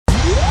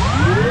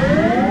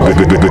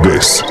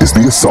This is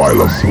the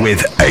Asylum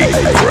with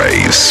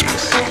Acraze.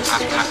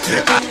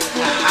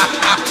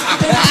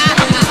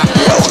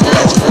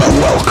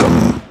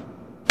 Welcome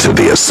to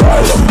the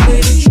Asylum.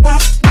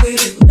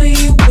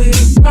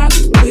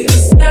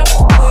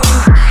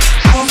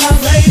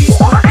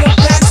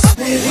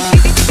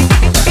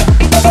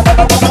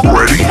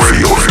 Ready for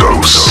your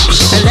dose.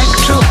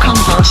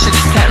 Electroconvulsive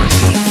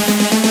therapy.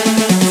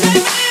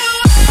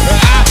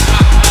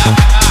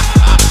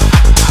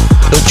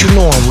 Don't you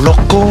know I'm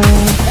loco?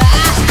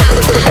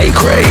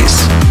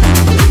 Acraze.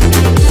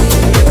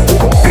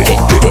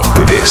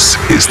 This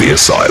is the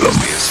Asylum.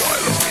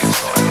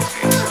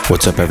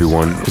 What's up,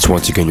 everyone? It's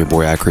once again your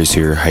boy Acraze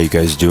here. How you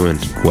guys doing?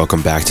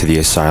 Welcome back to the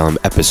Asylum,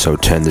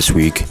 episode 10 this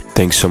week.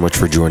 Thanks so much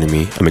for joining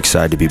me. I'm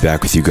excited to be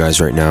back with you guys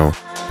right now.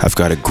 I've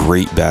got a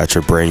great batch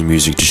of brand new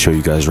music to show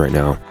you guys right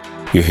now.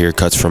 You'll hear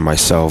cuts from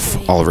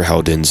myself, Oliver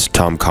Heldens,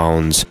 Tom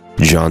Collins,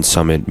 John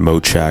Summit,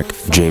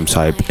 Mochakk, James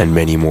Hype, and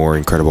many more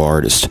incredible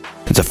artists.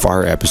 It's a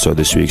fire episode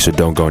this week, so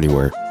don't go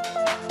anywhere.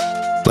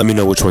 Let me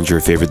know which one's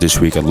your favorite this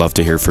week. I'd love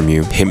to hear from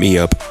you. Hit me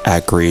up,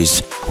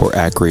 Acraze or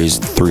Acraze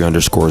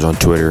 3_ on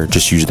Twitter.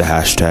 Just use the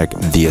hashtag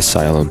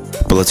TheAsylum.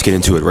 But let's get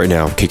into it right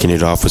now. Kicking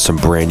it off with some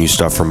brand new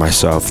stuff from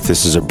myself.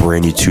 This is a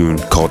brand new tune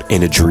called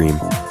In a Dream.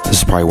 This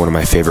is probably one of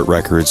my favorite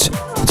records.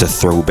 It's a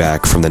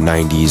throwback from the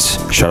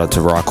 90s. Shout out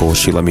to Rockwell.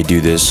 She let me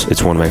do this.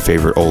 It's one of my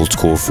favorite old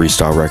school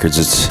freestyle records.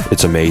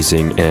 It's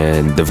amazing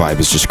and the vibe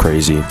is just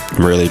crazy.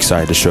 I'm really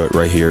excited to show it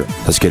right here.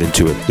 Let's get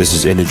into it. This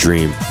is In a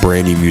Dream.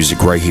 Brand new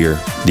music right here.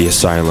 The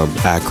Asylum,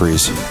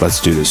 Acraze.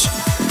 Let's do this.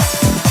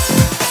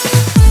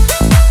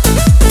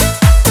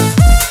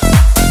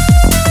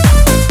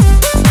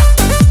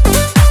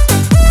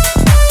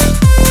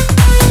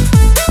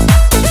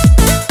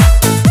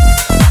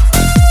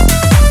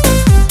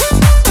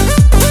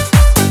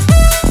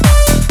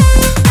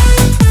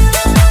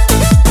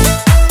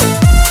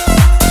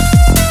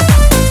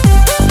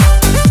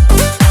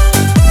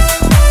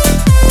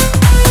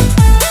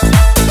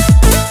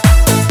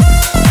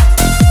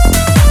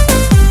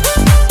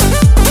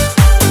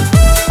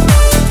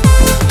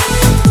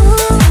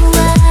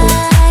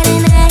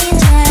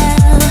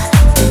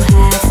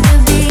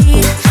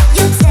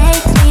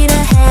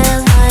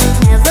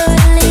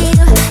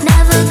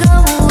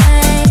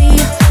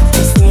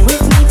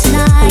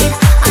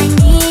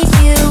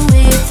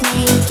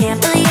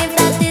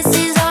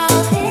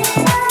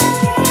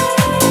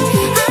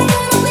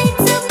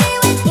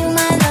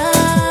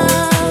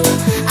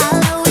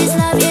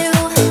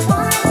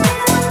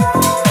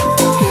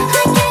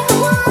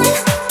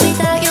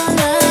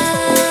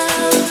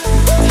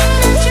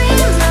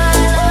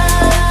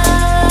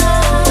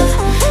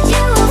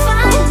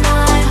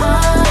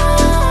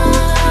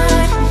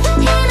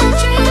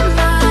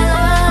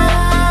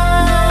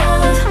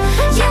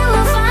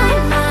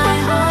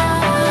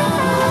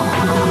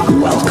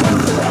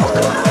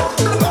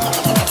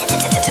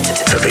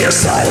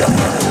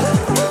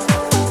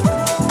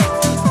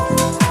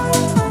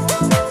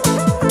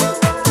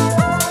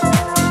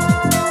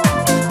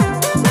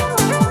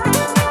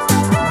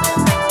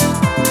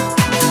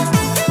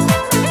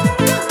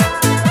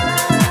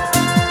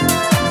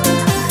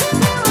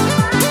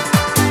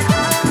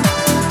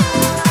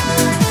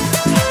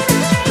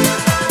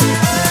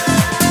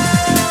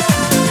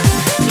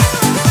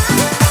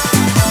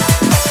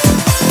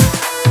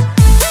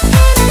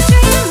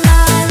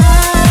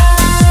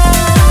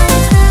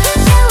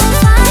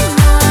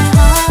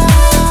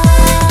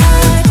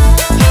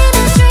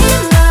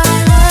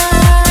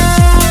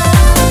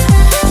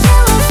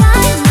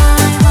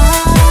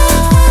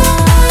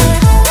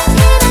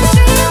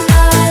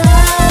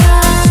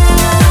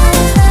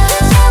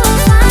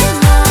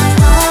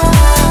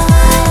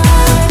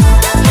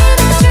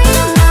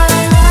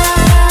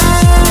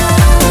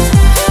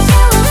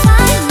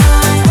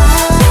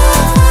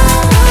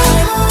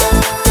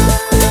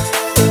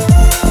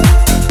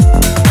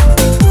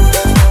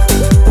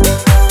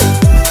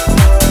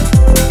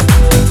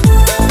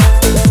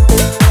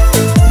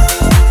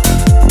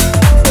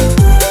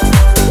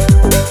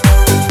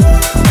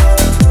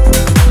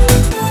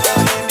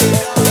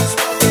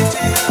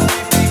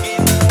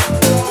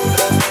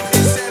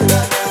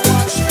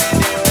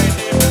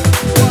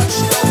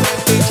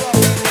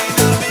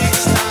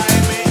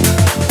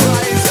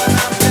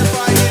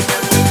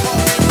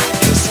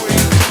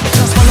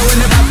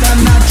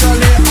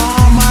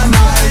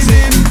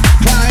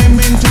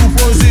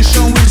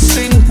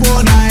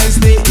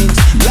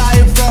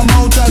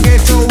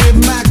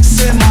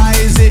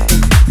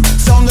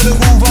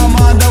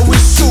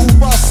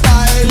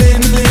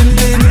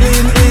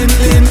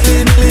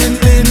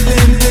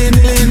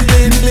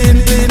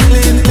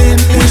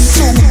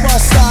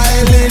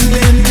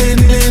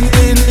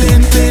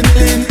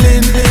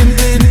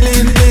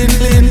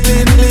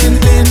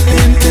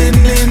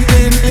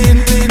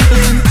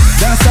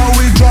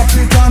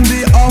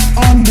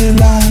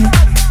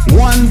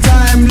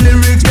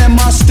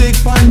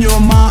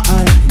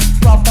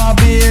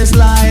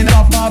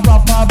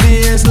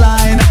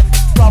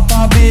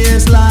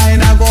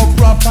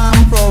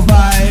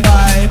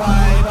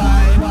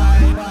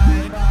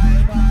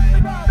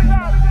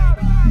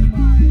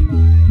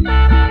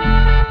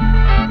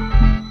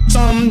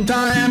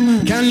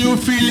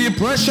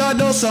 pressure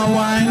does a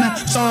wine.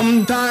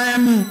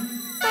 Sometime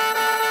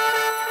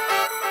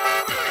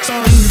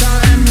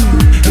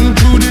and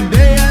through the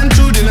day and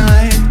through the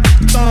night.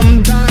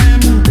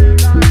 Sometime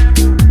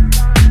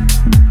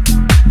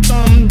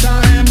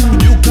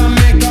you can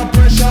make a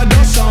pressure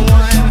does a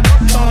wine.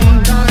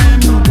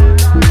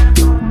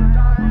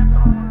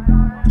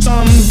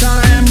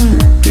 Sometime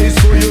it's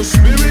for your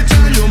spirit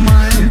and your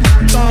mind.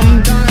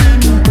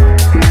 Sometime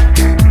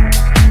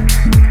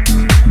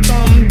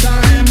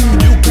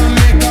you can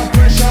make a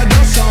pressure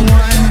does a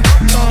wine.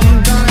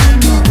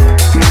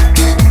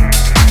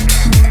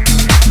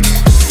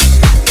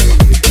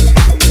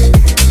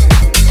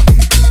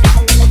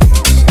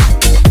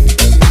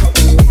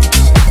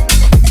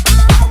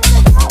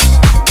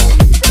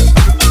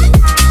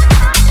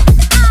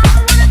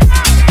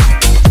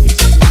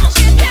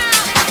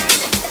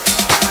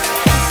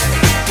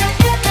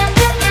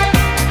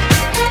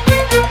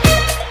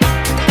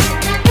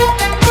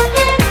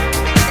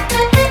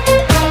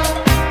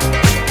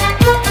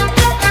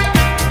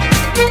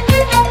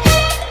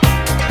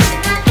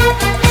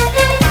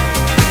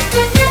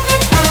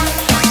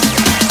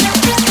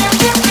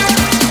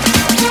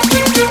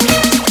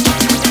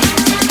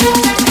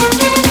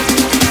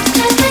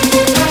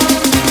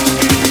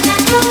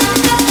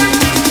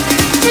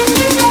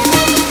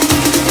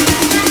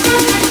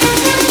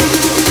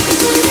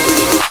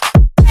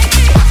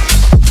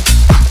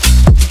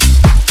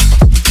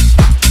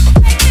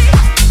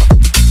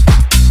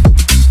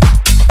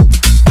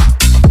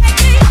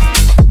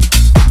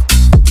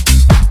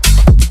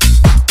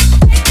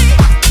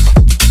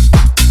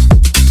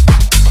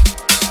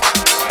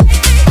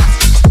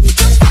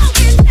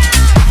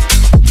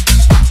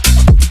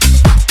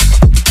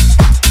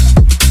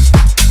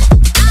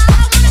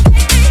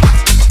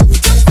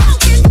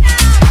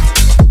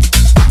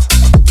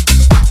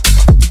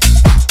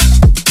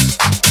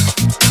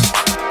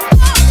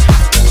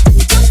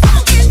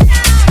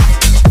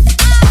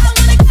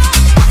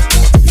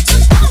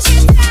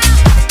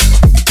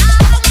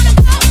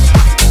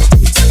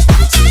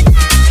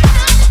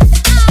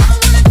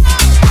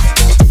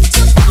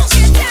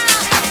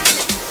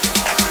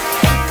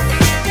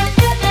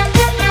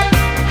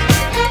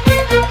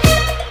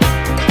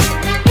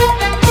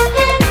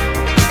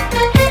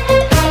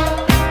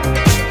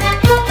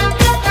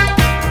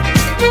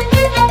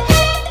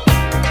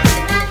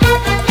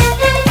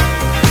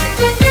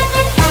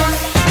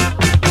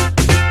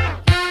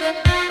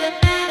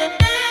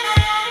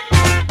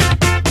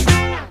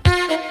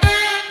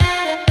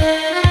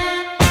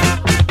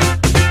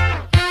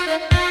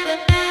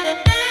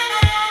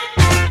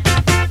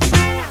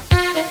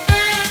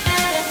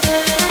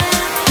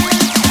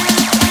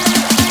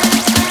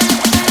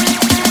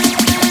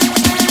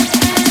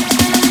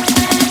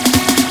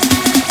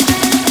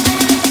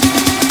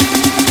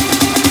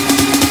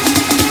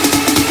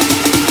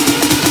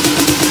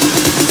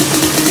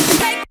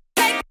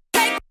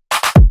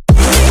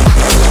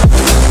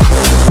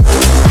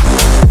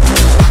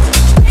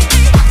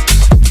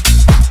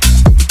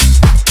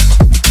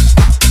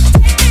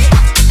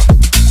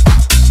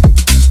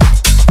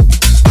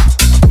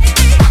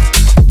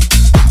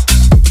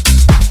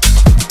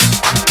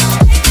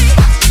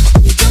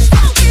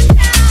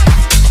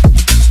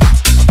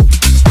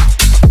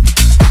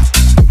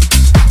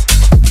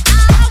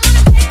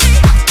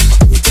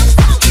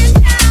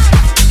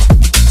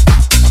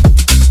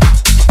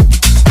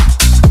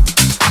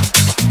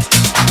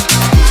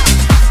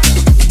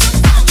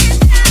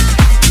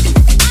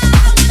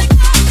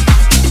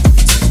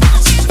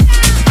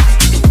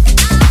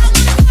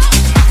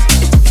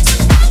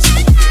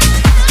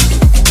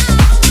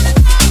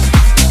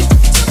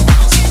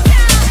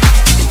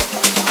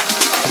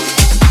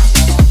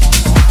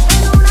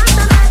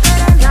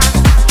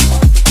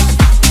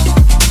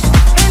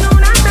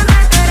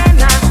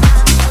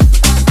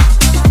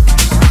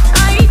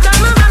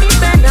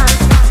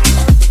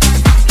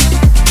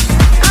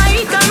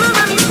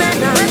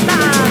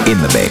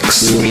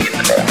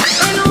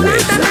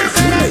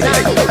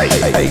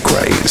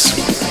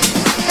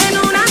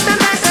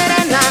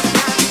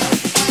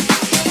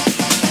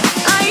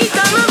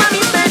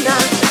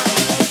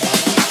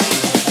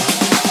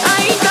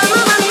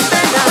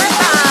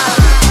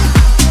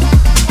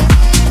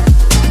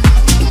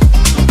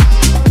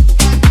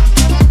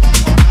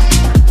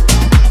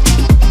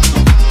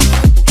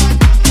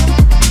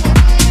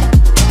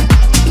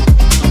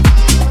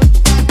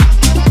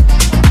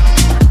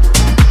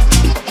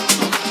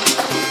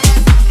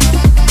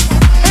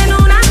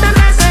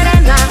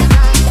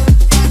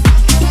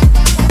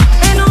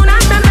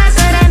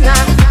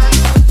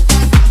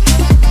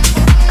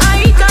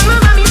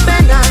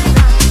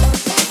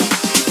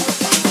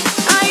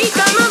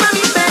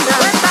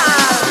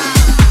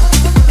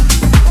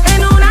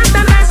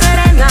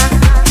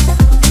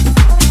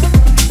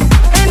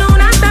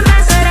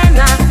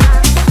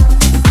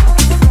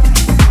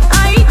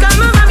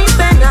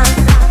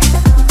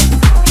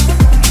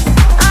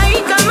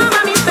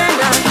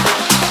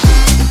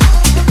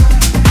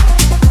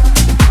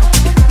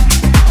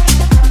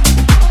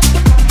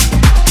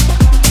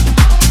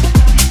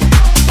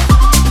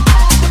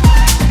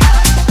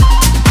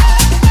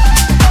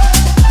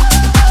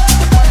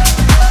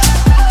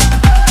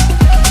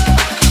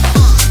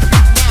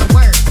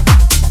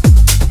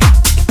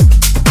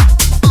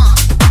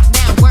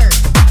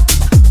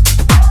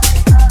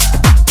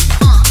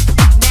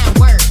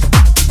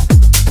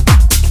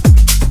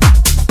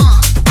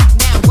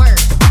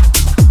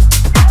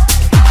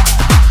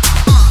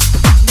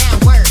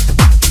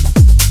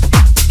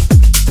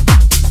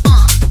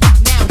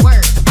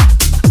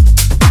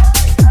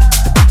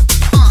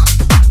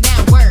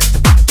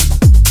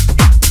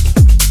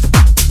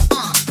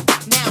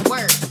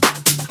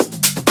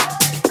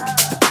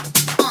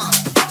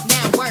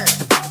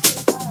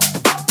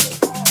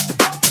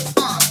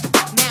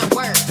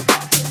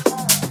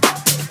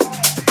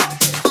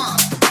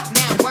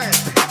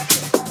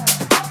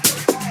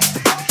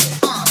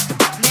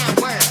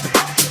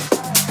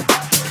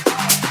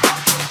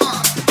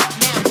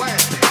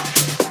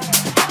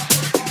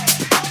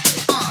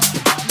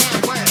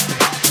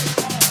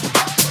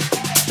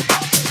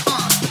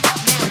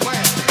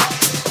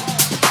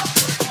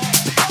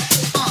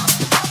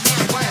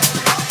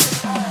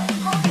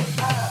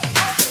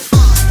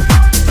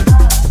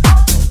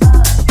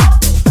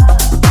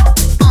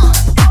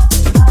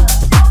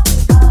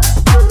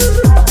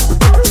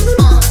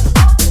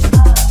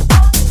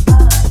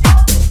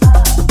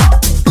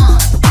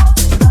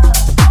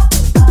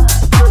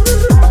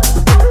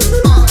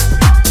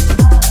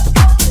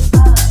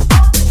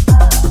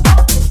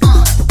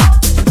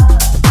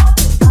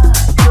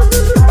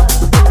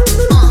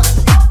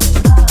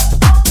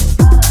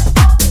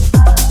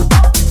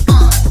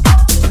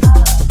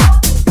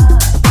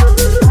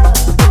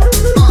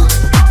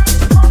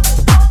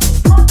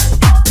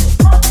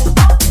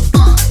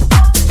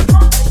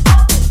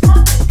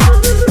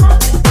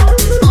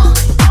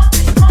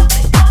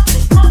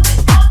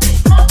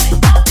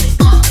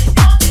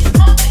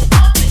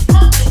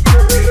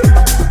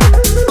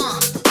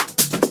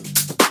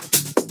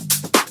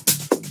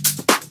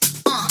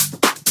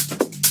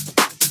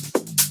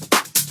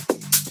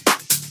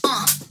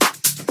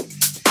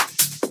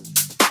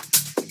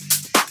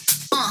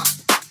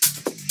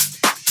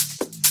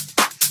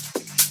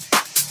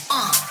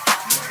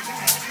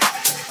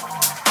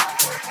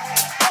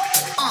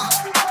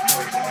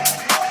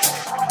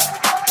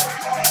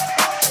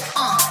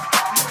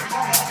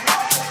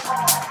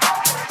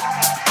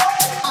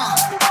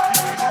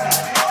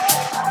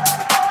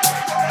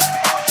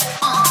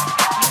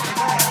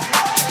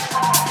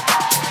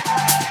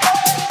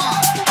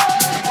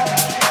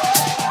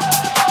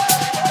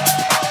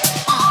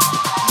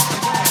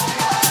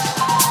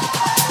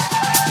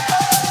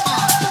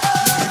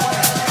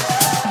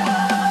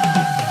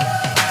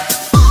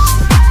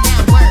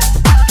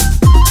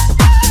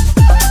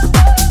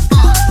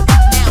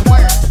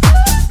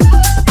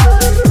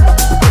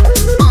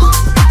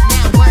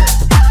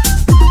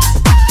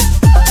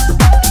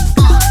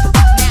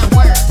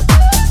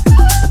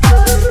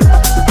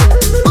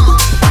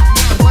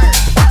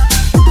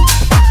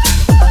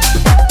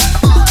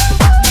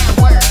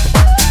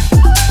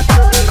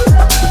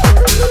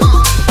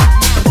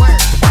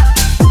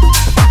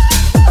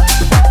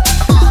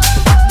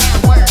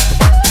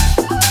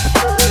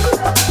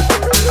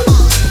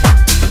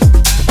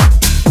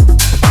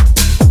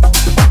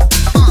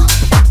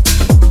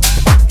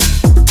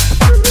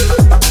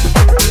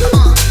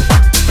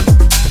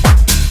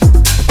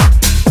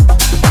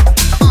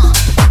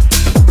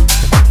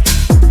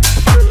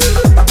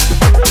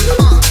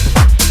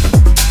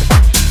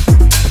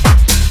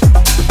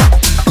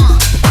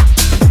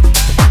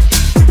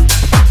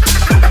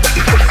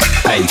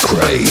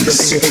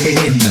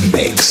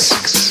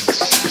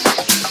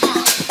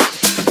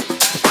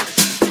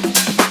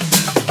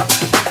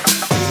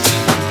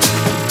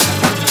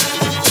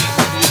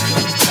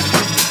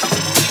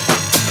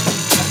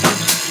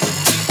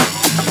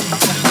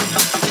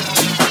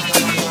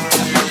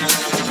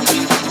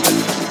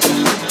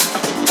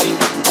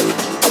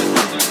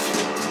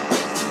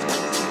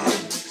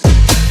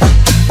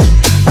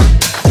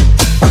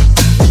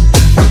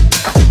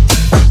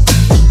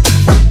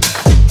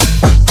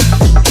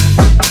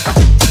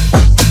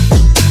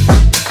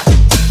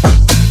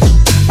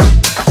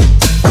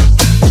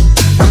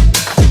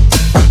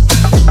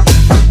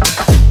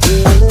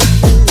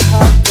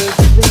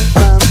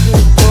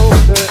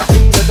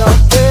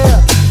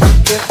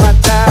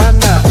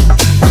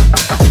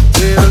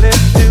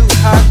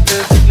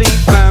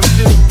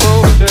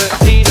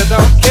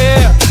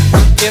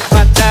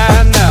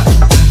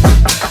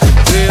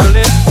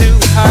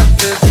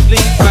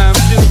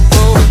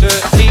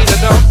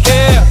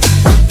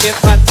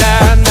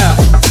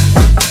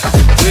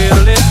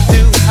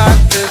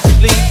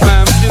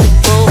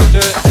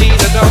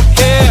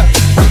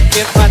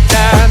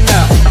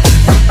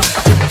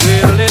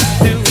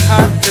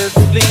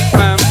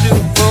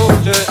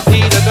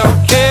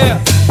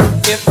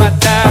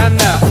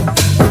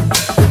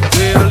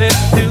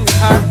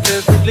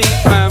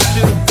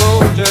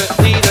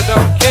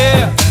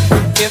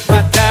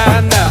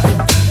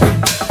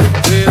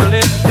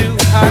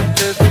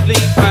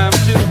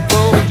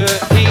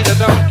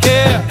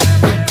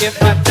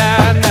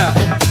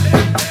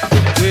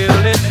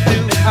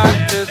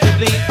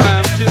 sleep,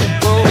 I'm too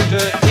cold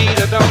to eat.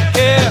 I don't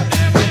care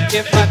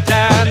if I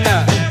die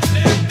now.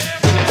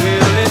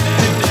 Well, it's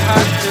too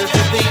hot to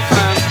sleep,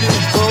 I'm too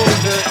cold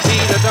to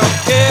eat. I don't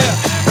care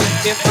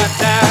if I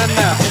die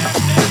now.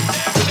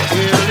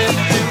 Well,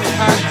 it's too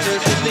hot to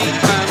sleep,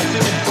 I'm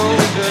too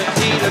cold to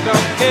eat. I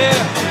don't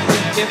care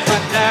if I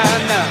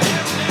die now.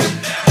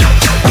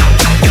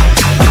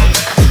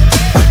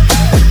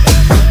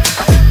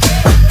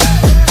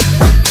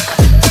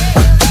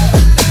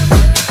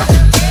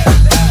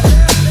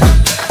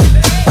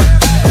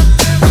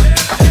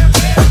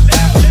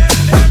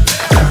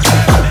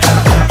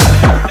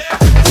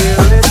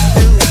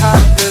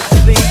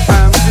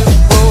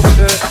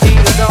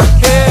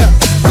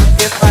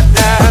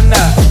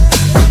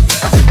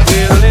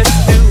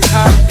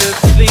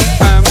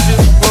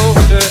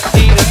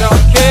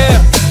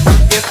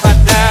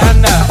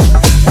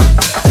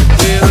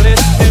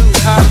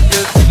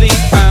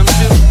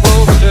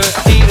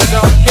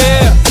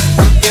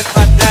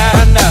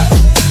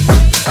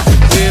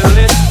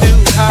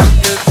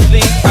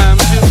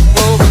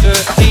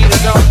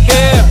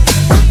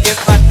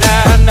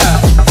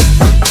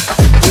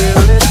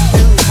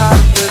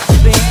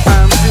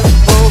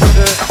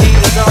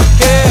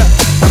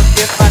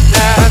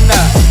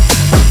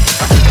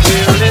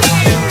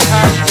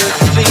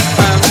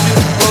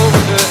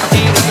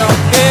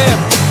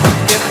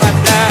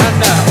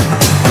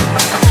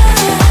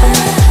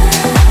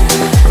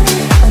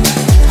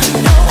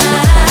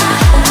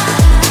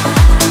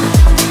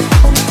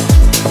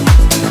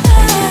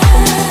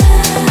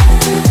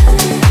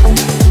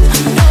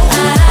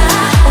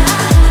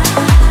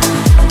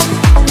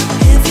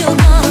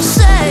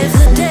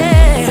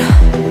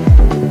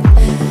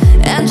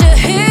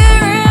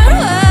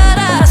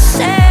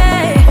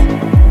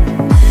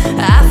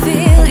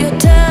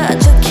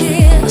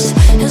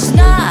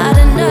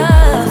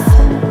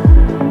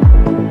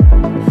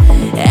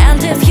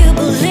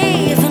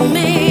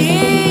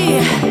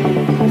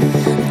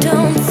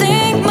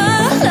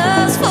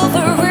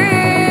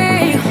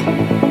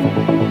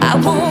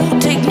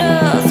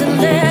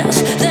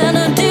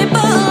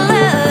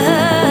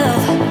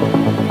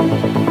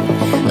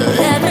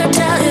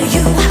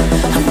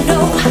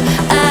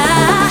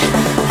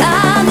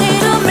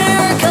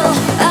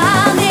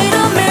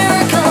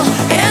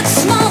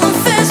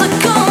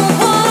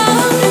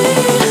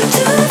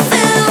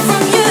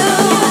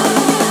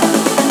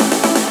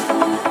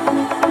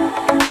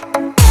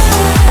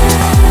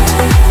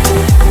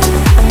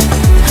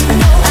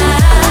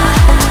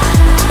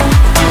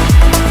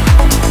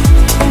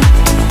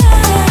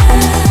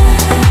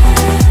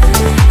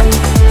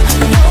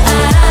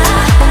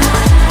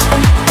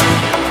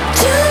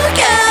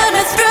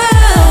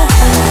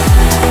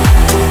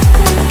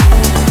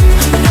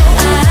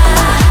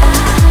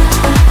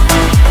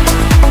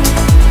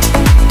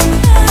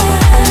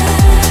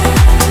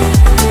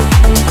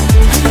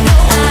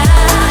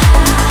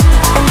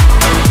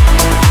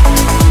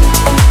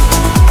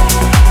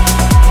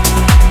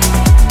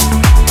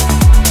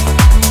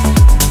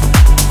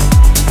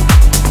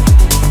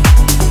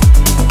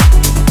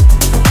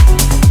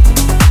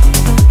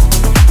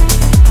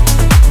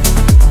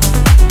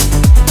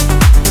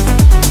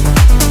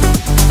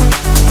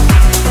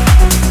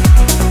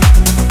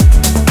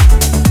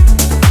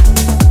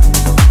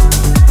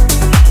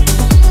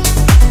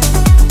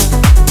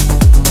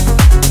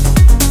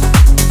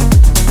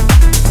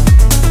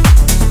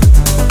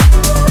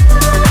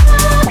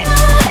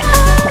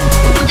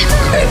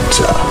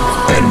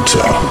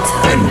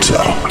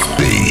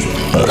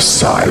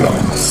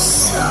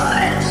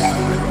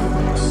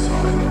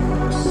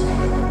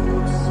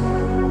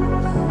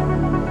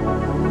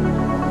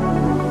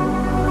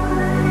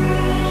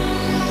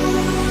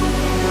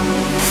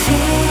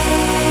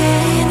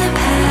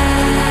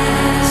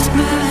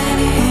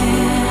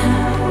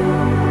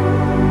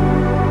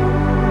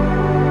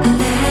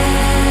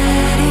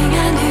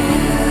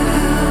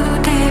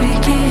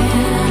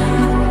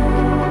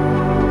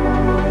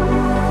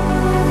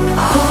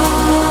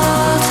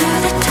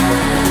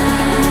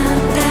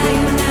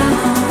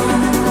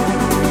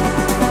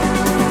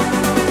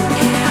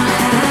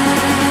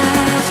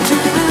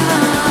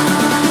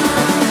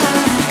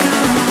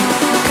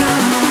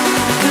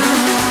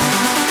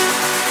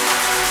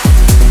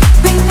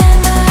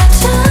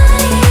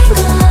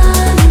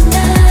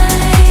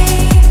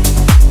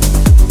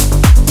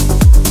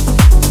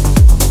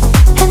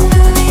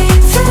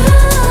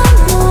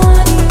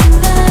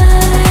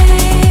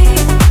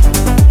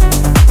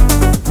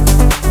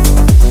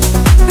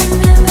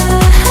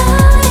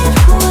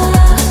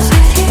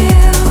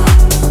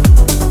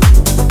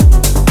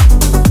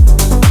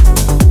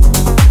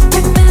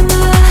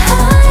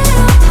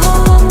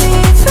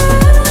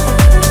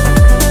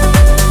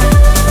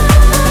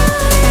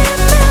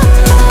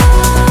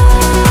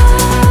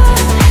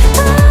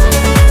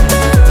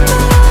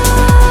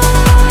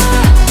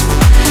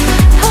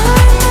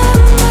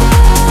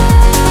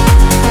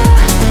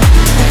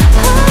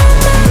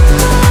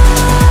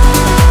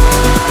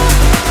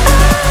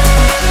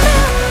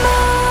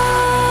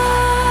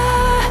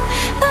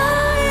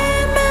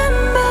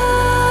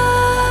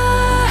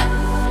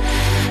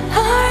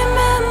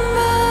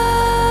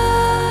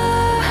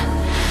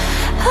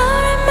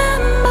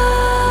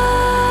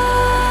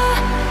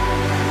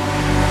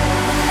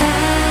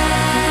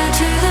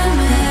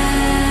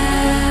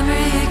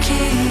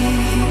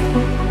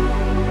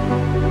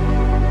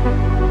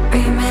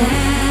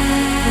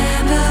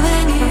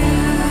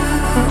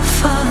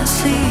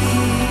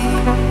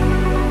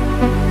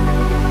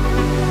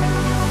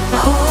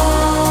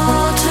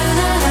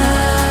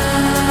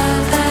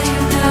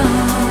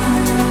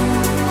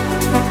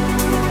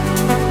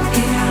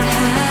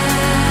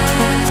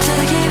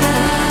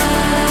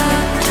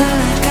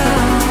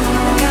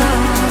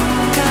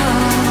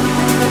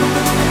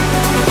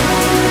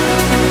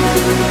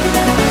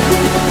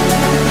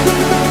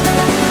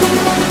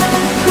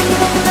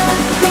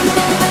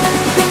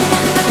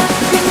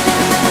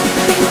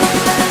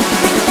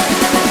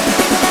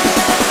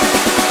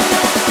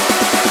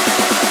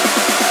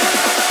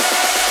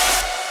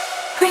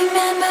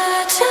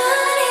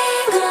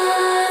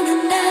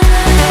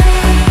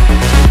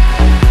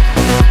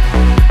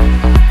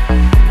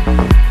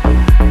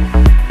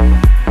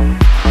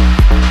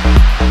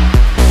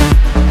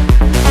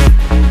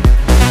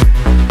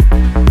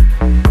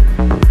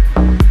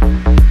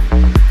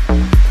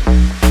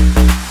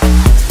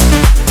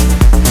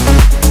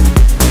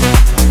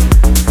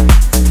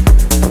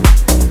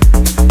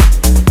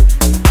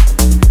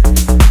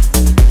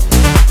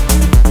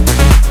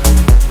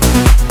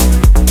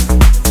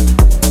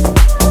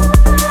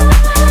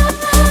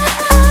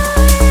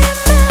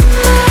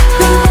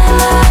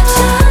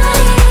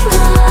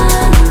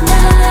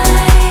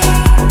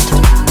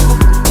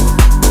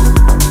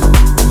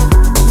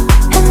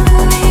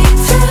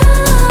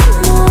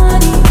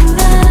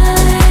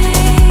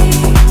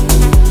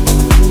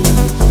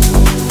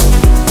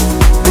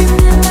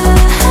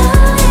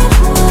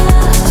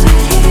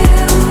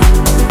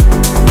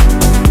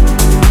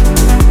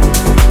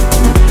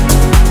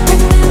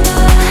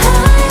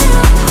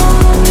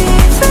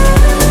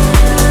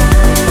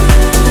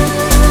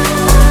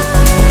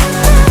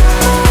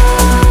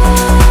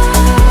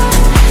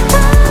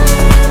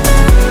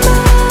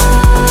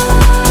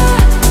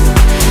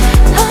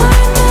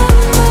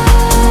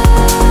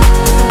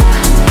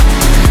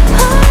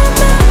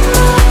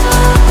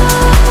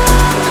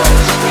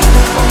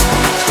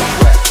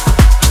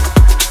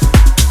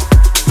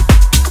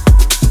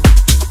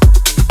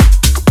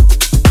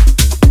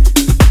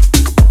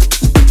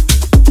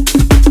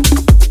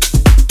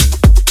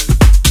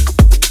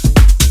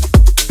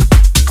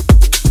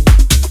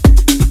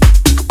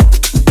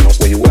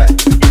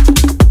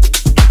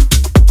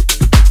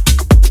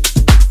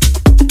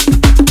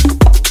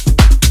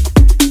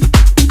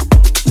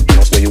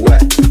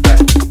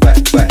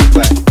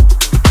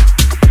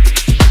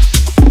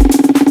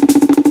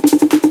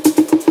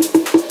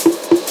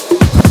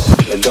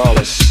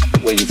 regardless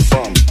where you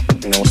from,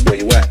 you know, it's where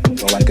you at. You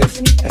know, like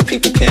if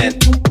people,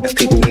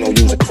 you know,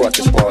 use a crutch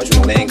as far as, you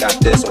know, they ain't got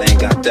this or they ain't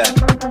got that,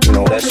 you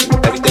know, that's,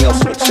 everything else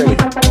is material, you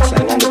know what I'm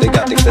saying? As long as they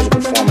got their physical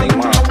form in their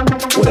mind,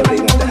 whatever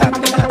they want to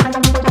happen, can happen.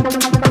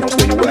 You know, it's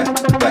where you at.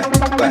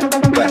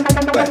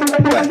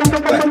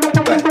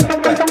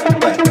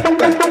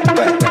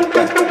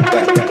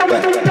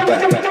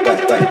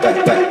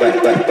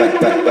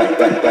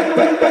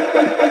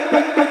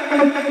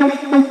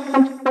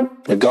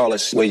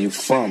 Regardless where you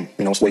from,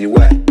 you know, it's where you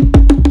at.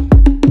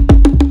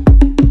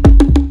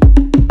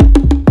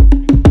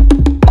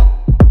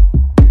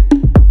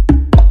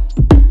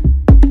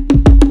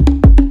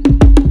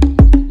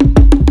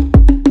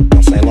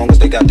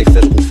 Got their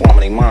physical form in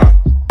their mind,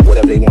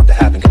 whatever they want to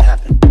happen can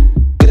happen.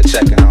 Get a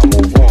check and I'll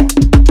move on,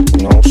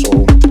 you know. So,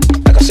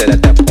 like I said,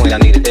 at that point I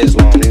needed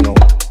Islam, you know,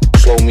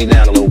 slow me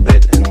down a little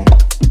bit, you know,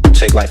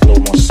 take life a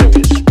little more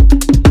serious.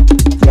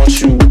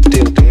 Once you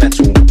deal with the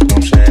mental, you know what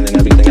I'm saying, and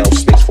everything else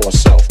speaks for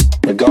itself.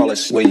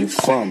 Regardless where you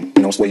from,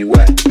 you know, it's where you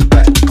at.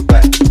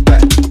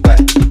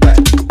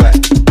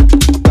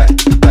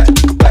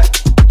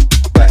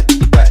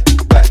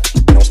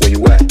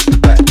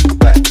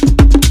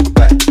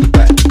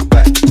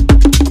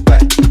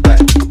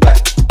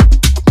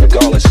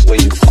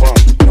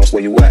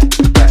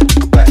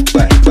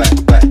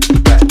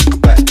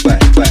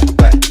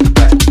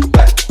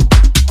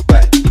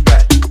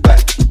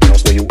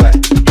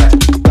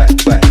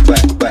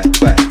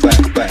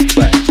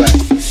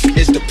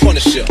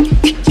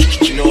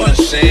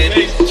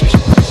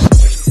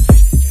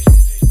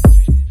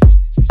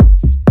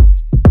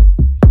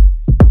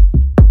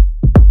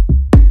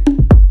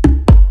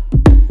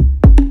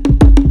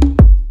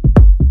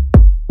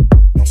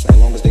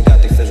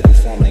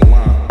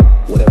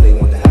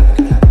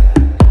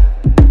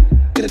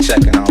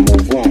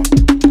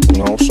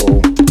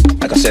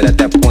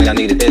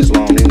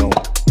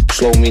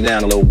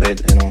 Down a little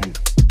bit and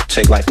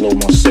take life a little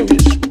more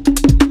serious.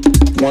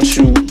 Once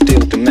you deal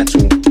with the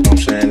mental, you know what I'm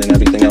saying, and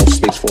everything else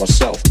speaks for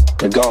itself.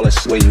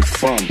 Regardless where you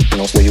from, you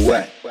know, it's where you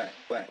at.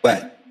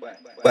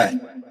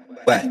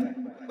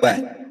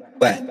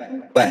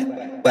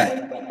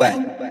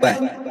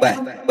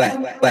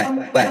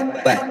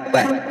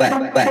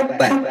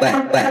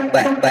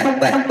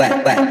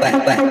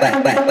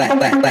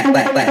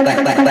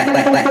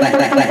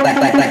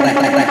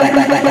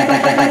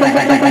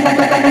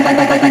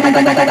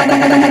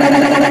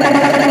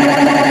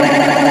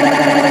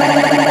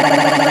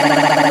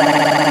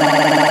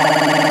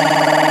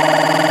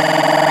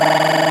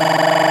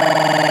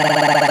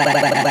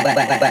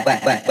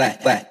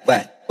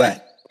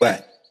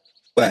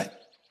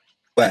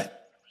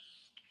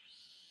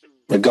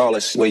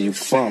 Regardless where you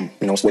from,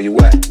 you know, it's where you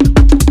at.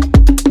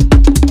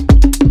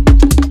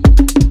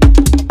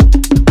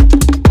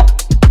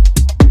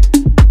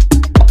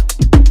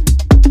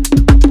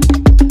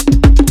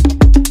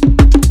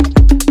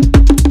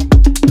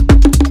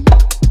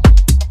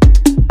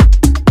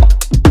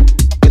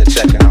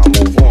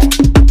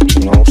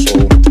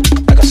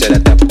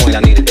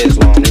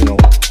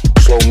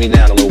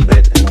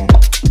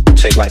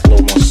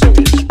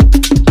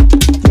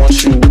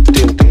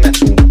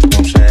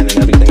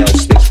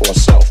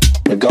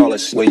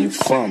 Where you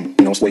from,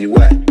 you know, it's where you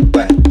at.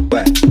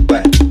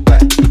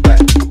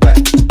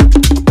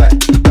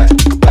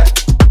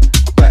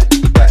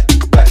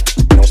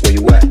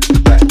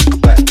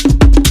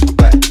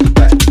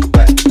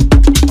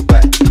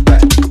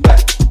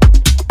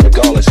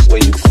 Regardless where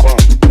you from,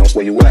 you know, it's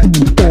where you at.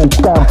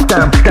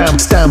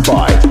 Stand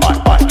by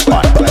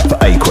for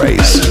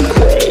Acraze.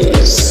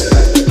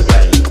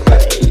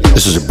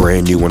 This is a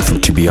brand new one from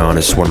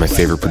TOBEHONEST, one of my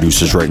favorite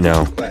producers right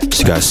now.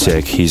 This guy's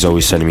sick. He's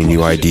always sending me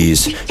new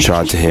IDs.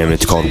 Shout out to him.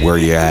 It's called Where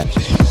You At.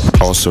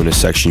 Also in this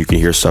section you can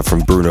hear stuff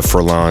from Bruno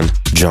Furlan,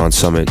 John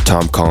Summit,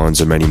 Tom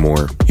Collins, and many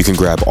more. You can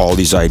grab all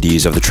these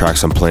IDs of the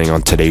tracks I'm playing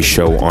on today's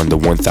show on the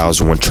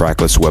 1001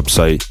 Tracklist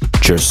website.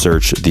 Just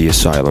search The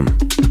Asylum.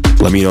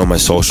 Let me know on my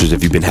socials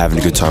if you've been having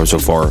a good time so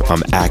far.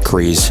 I'm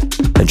Acraze,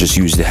 and just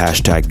use the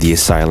hashtag The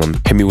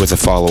Asylum. Hit me with a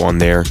follow on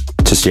there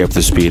to stay up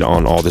to speed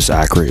on all this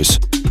Acraze.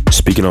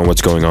 Speaking on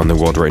what's going on in the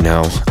world right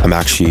now, I'm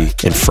actually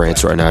in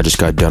France right now. I just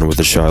got done with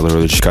the show. I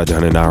literally just got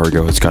done an hour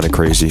ago. It's kind of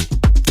crazy.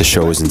 The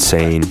show is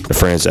insane. The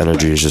France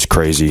energy is just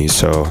crazy.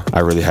 So I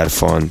really had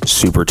fun.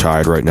 Super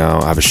tired right now.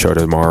 I have a show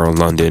tomorrow in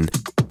London.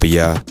 But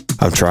yeah,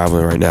 I'm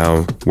traveling right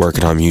now,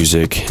 working on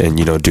music and,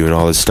 you know, doing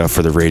all this stuff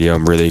for the radio.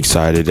 I'm really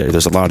excited.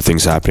 There's a lot of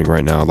things happening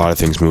right now, a lot of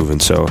things moving.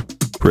 So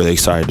really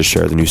excited to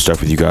share the new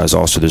stuff with you guys.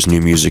 Also, there's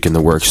new music in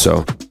the works.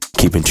 So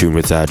keep in tune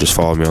with that. Just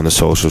follow me on the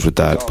socials with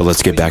that. But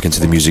let's get back into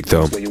the music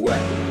though.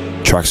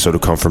 Tracks still to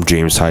come from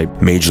James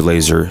Hype, Major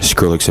Lazer,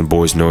 Skrillex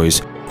Boys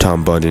Noize,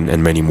 Tom Budden,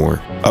 and many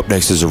more. Up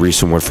next is a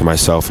recent one for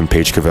myself and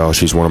Paige Cavell.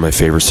 She's one of my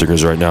favorite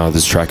singers right now.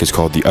 This track is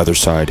called The Other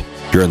Side.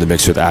 You're in the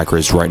mix with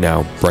Acraze right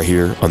now, right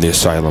here on The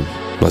Asylum.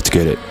 Let's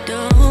get it.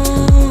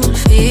 Don't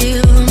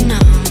feel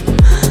numb,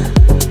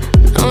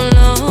 no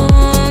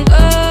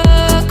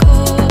longer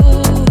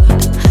cold.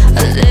 I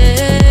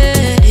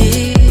let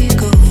it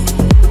go,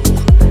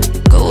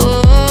 go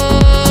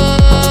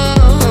on.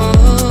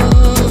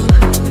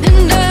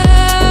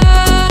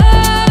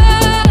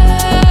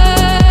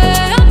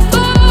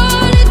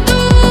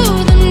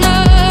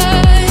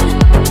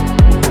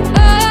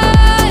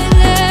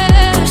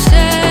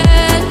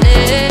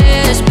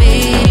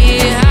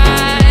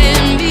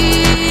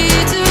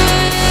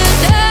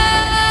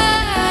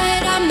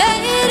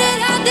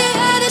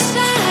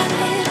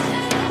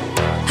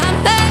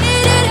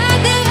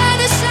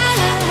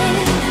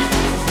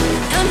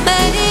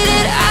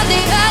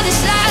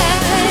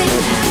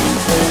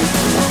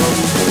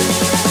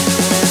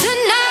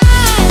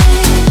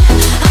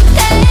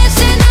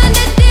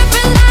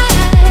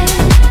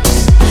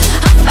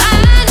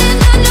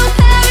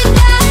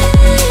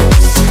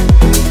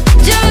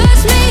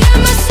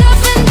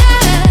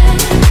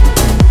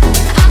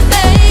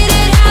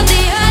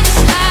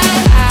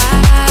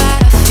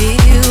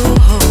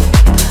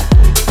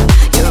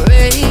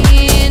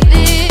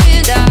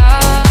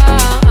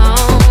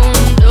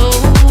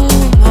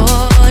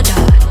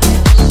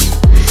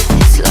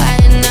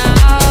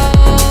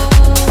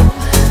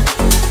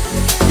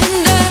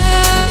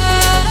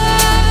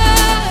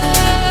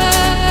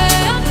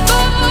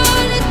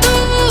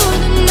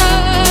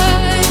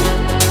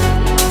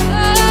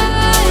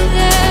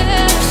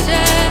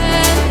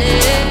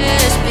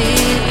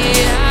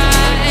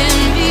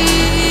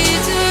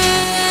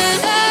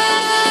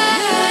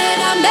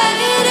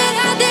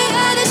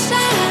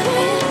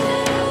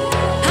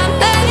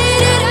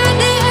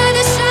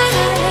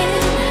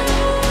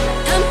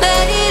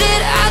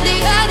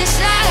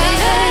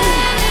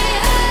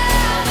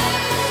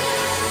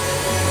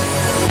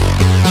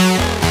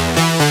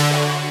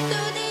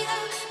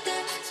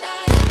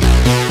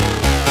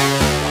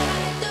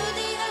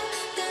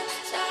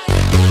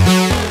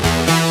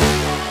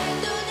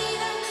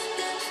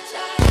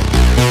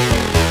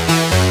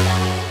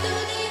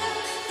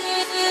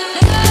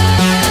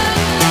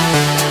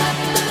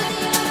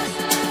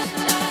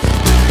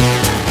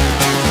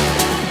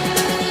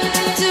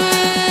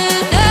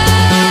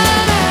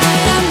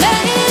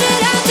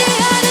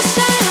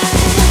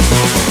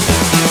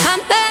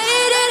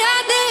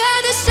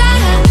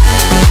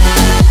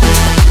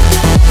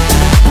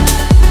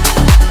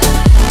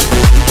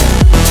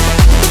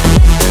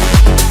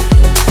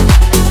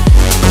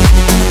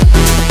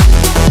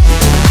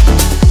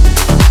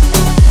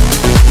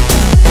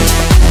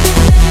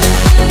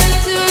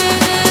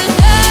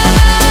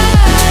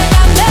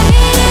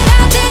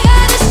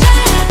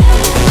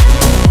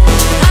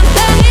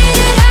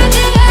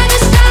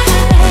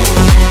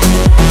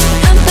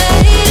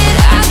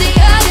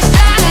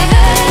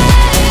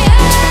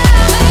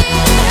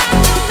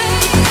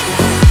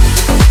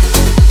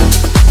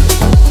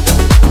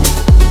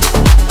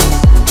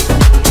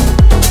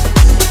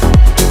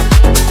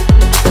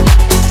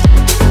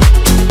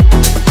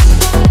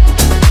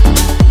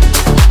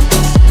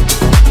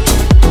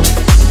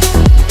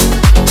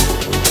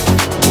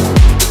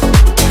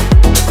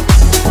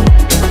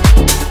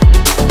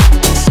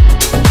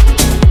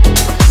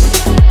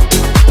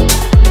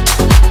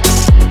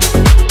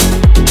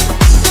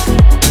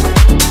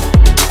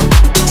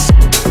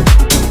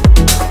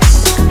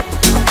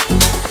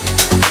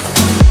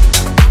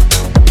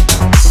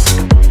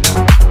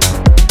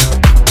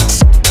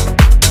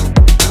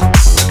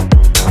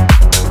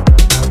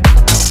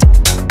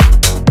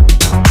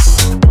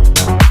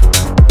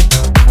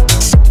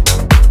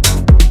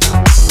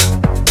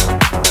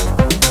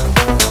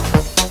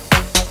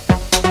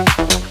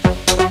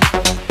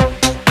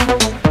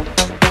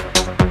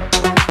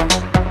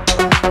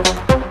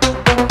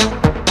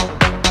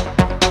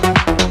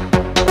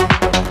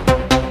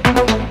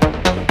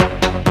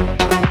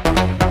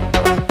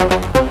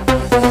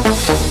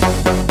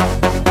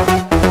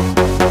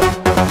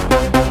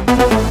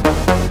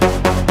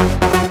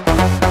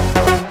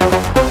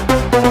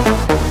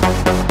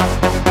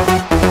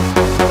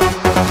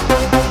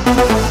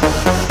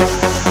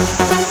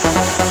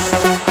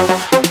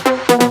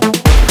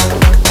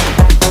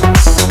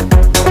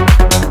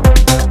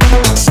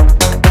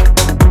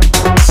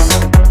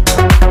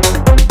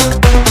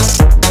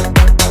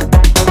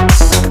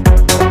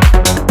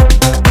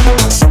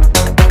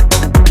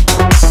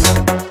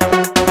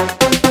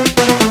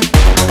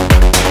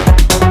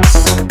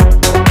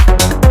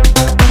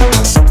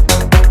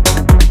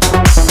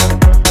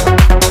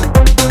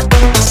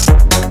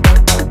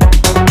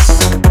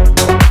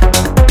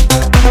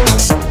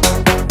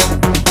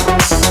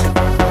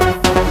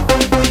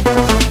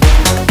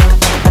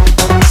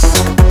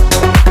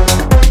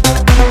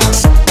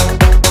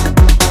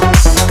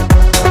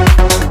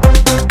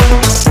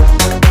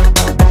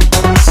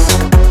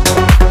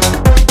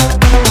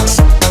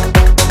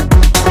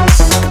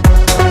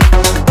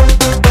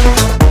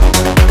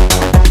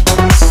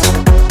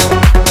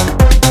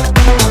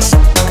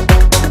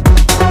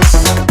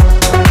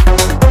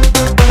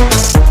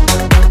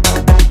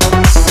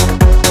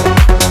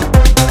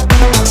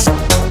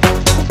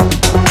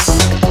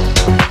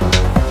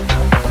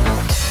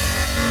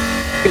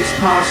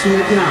 past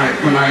midnight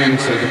when I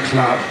enter the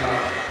club.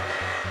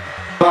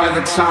 By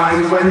the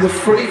time when the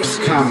freaks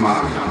come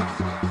up,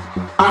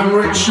 I'm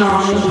rich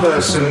on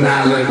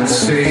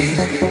personality,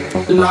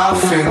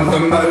 laughing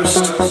the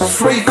most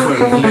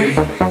frequently.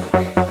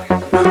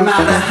 No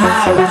matter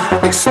how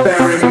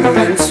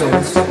experimental,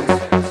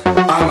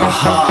 I'm a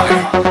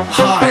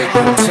high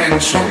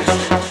potential.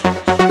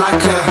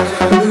 Like a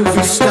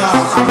movie star,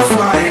 I'm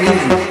flying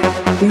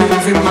in,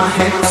 moving my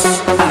hips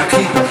and I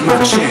keep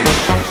my chin.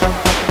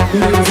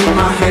 Moving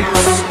my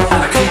hips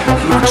and I keep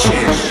my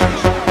chin.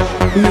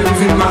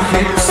 Moving my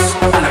hips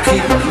and I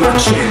keep my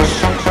chin.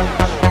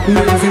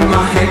 Moving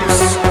my hips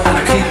and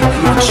I keep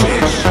my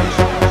chin.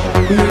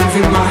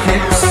 Moving my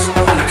hips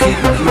and I keep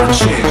my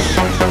chin.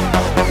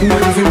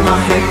 Moving my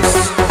hips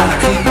and I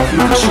keep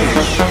my chin.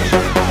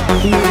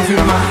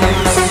 Moving my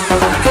hips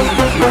and I keep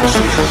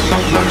my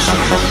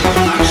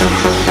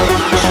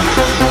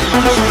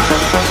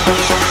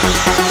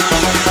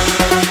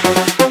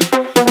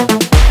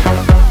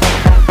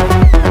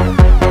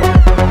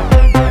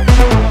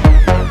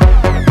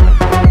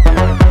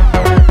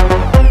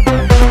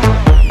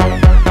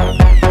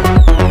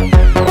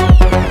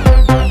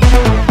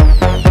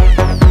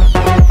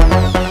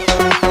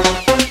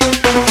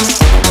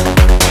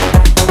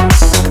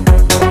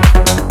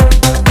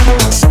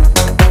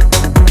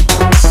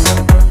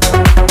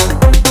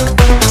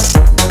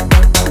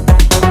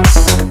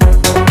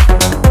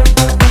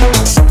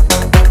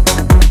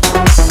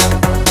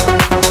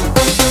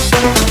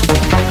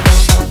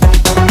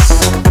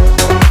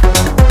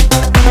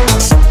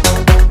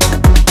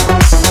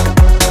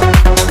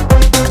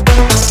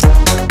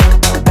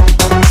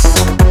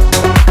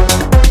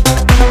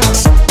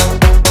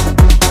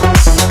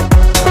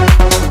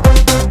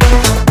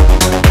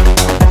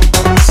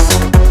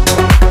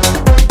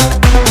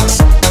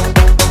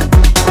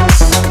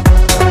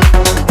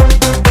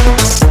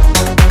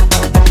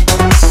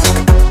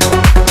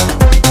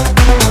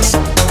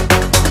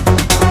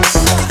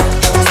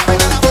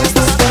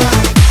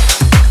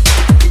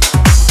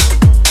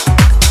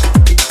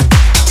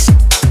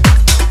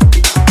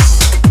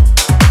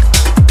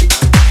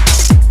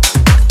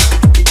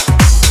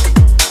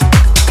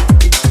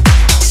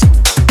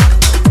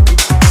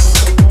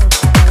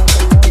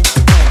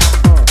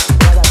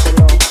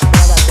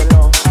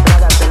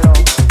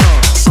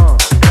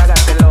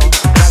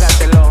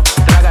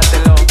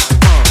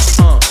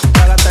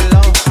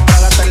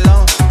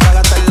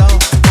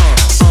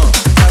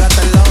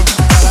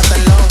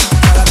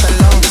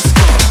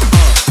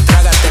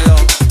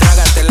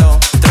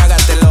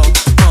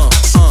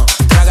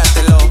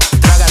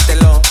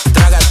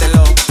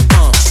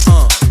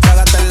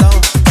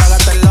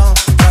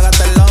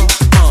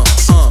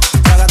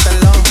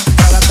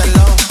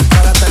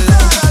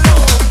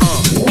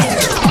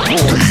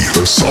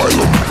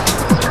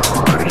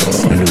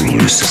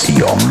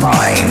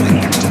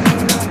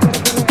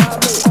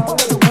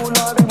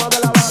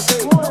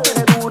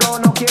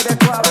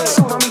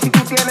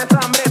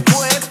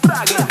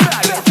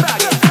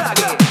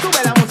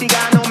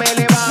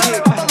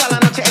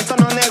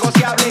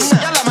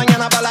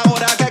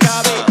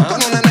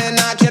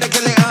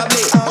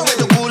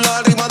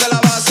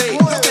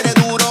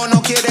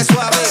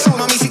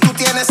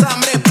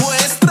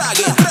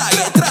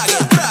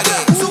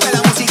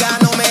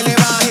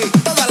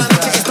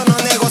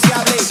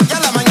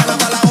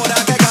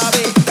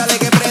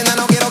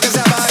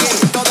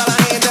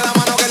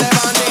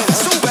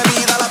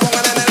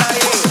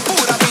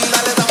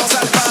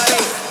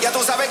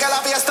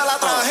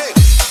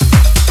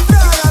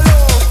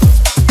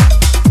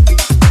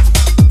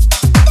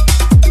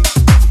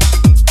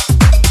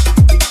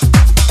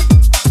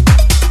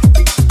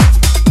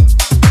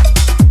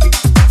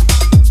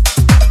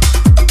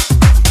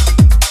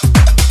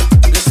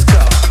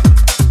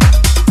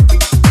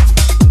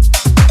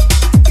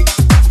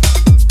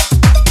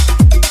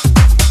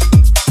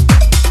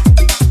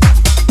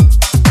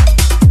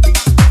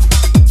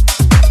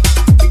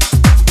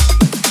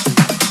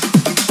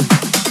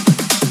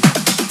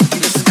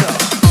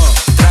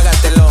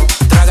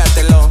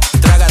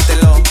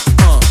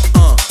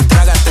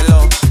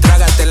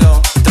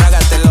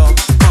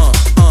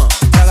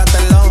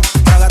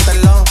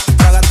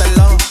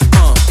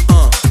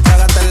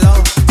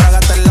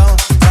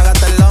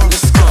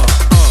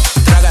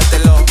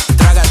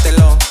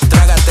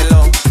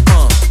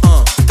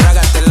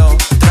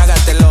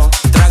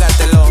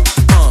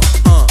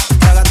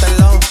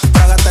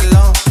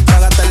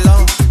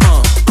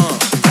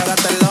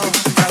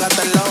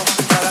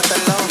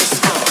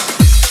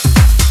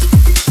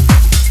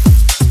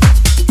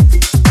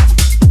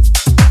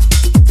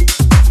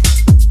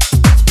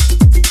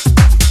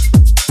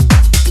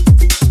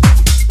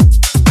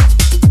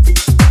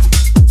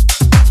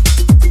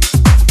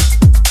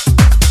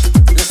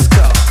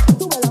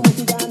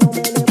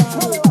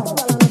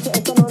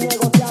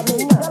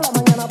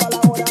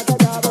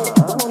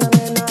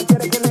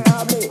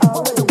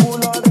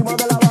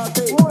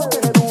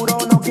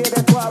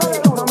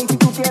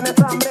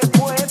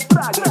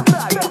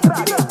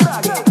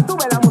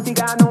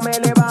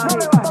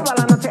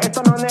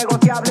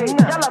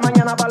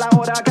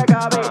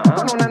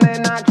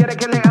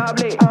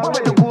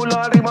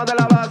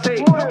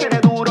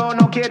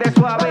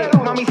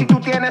traje. Mami, si tú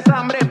tienes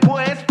hambre,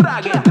 pues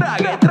trague,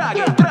 trague,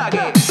 trague,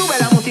 trague. Sube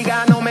la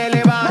música, no me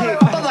le baje.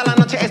 Toda la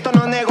noche esto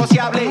no es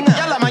negociable.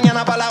 Ya la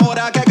mañana pa' la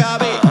hora que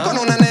acabe. Con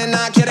una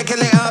nena quiere que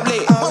le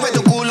hable. Mueve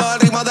tu culo al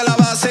ritmo de la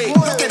base.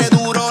 No quiere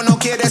duro, no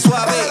quiere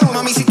suave.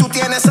 Mami, si tú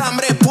tienes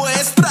hambre,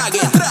 pues trague,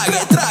 trague,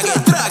 trague,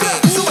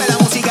 trague. Sube la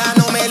música,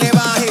 no me le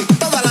baje.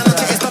 Toda la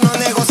noche esto no es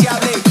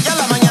negociable. Ya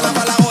la mañana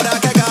pa' la hora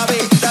que acabe.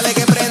 Dale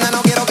que prenda,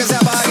 no quiero que se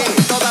apague.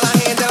 Toda la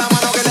gente la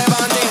mano que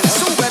levante.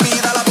 Su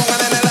bebida la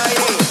pongan en el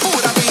aire.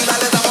 Pura pila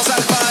le damos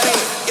al pare.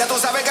 Ya tú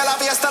sabes que la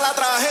fiesta la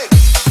traje.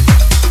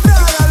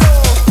 Trágalo.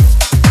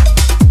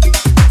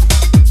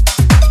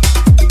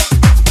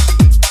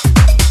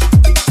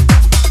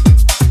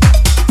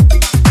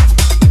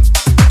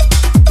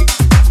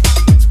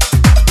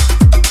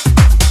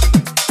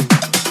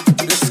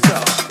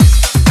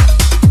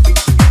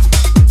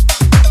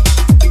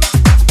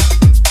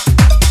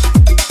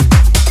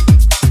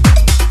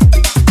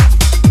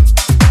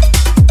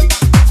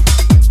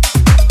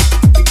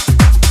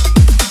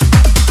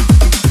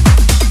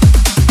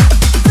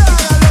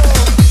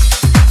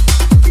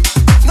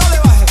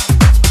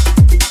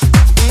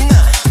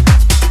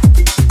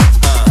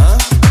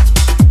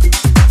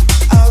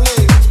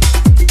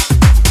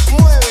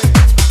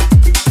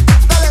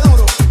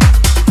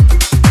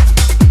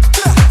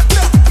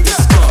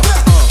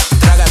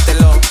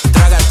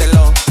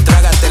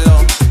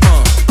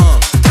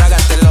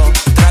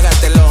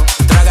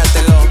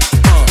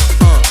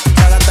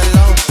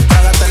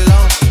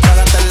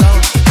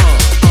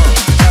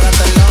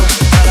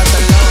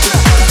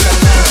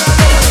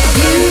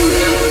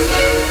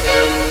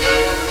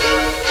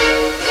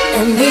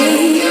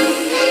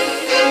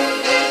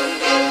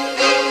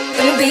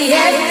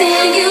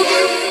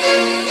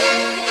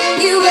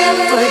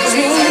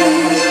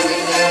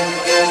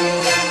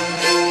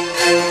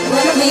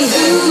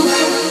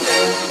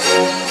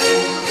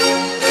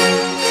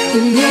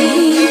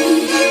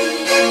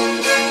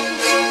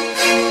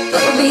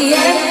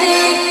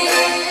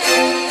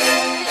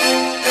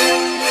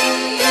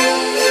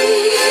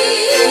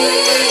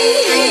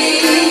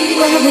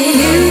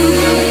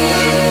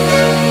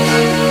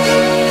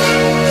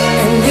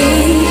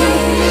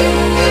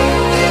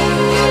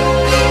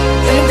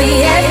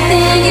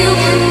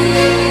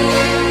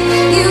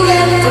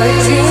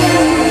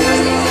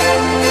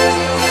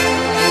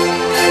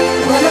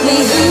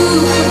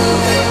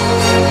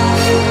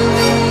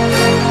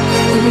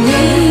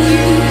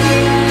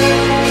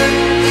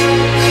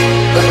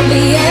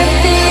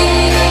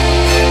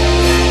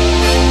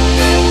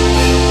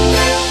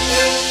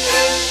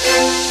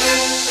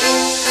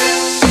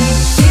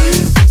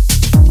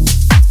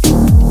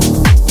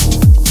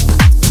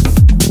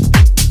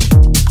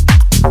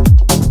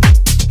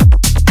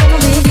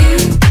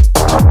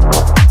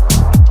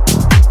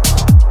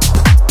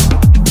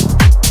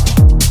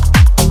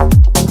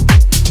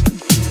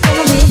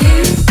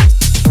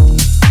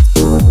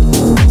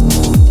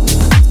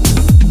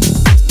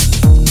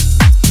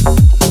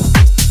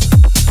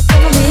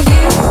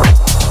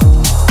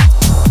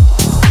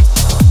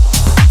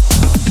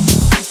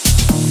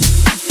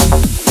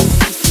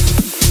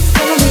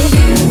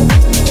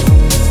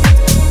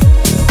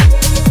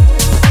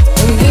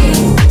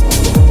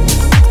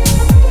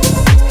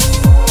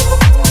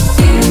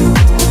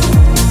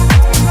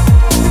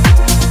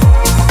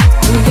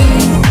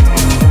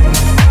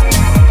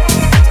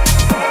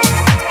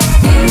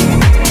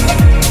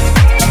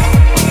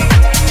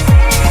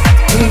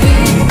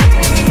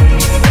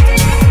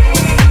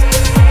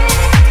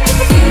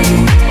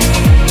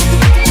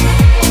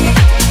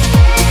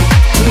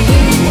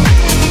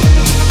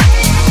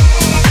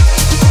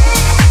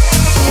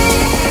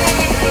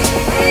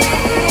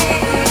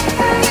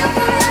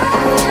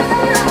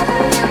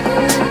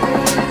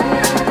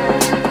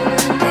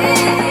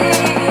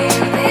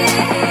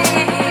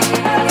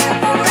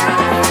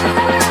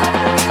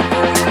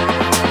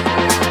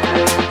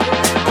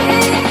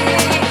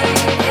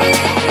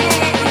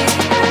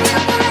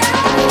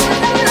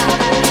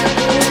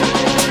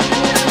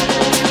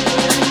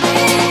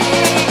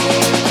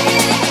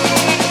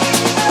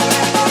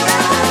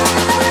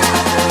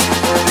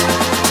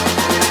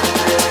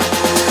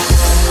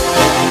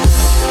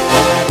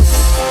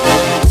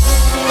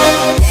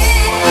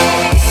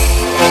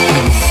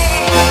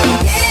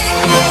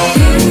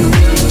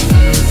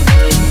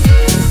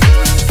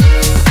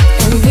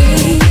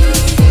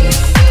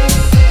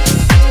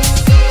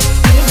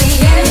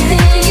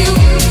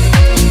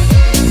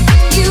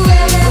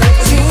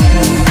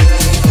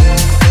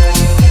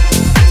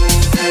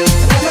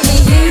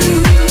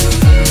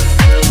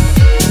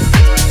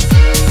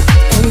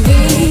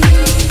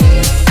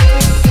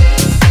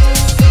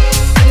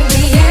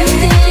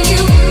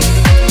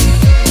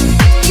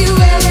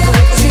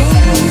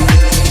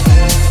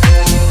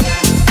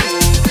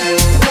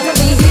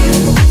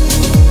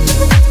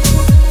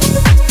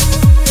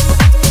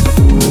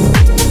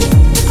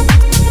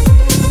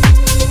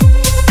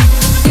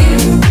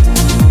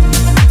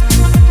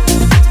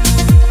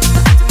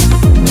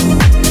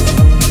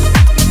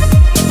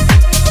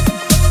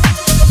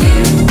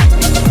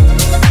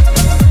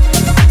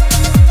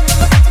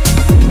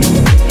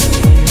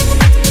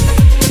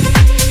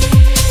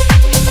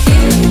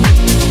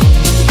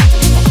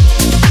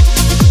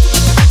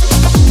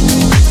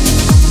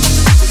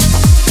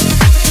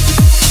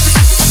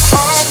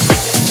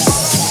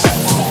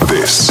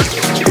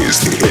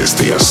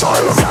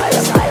 Asylum.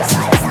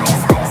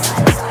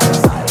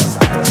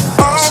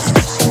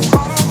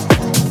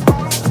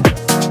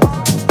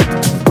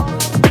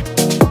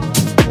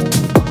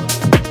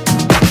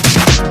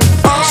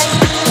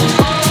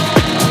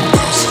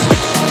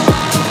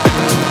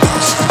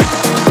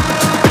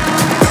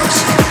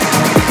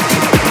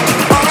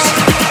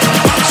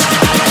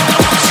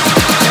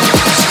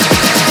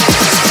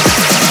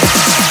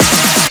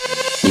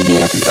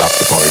 Stop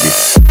the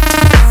party.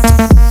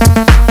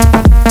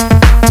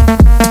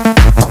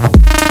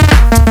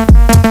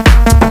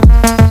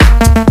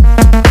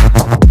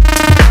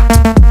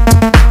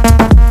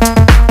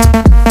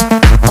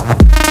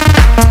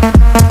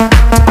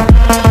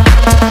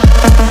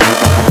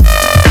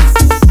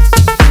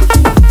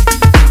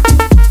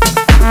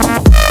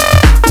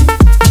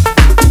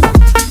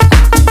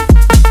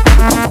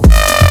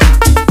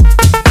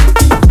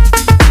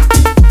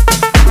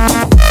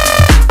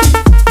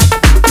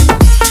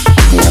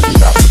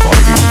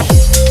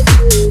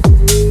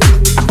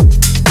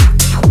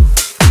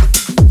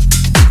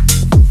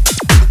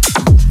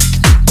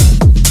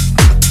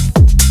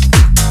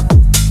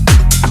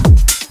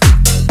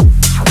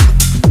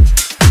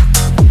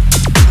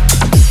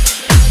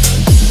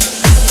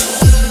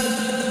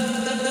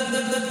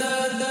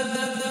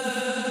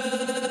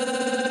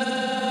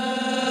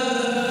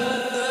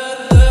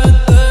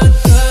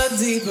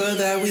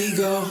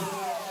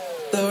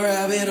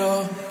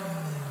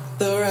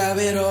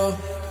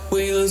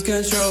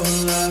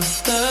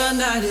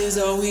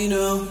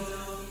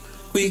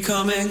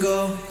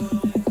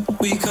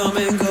 We come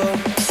and go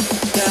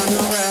down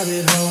the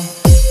rabbit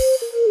hole.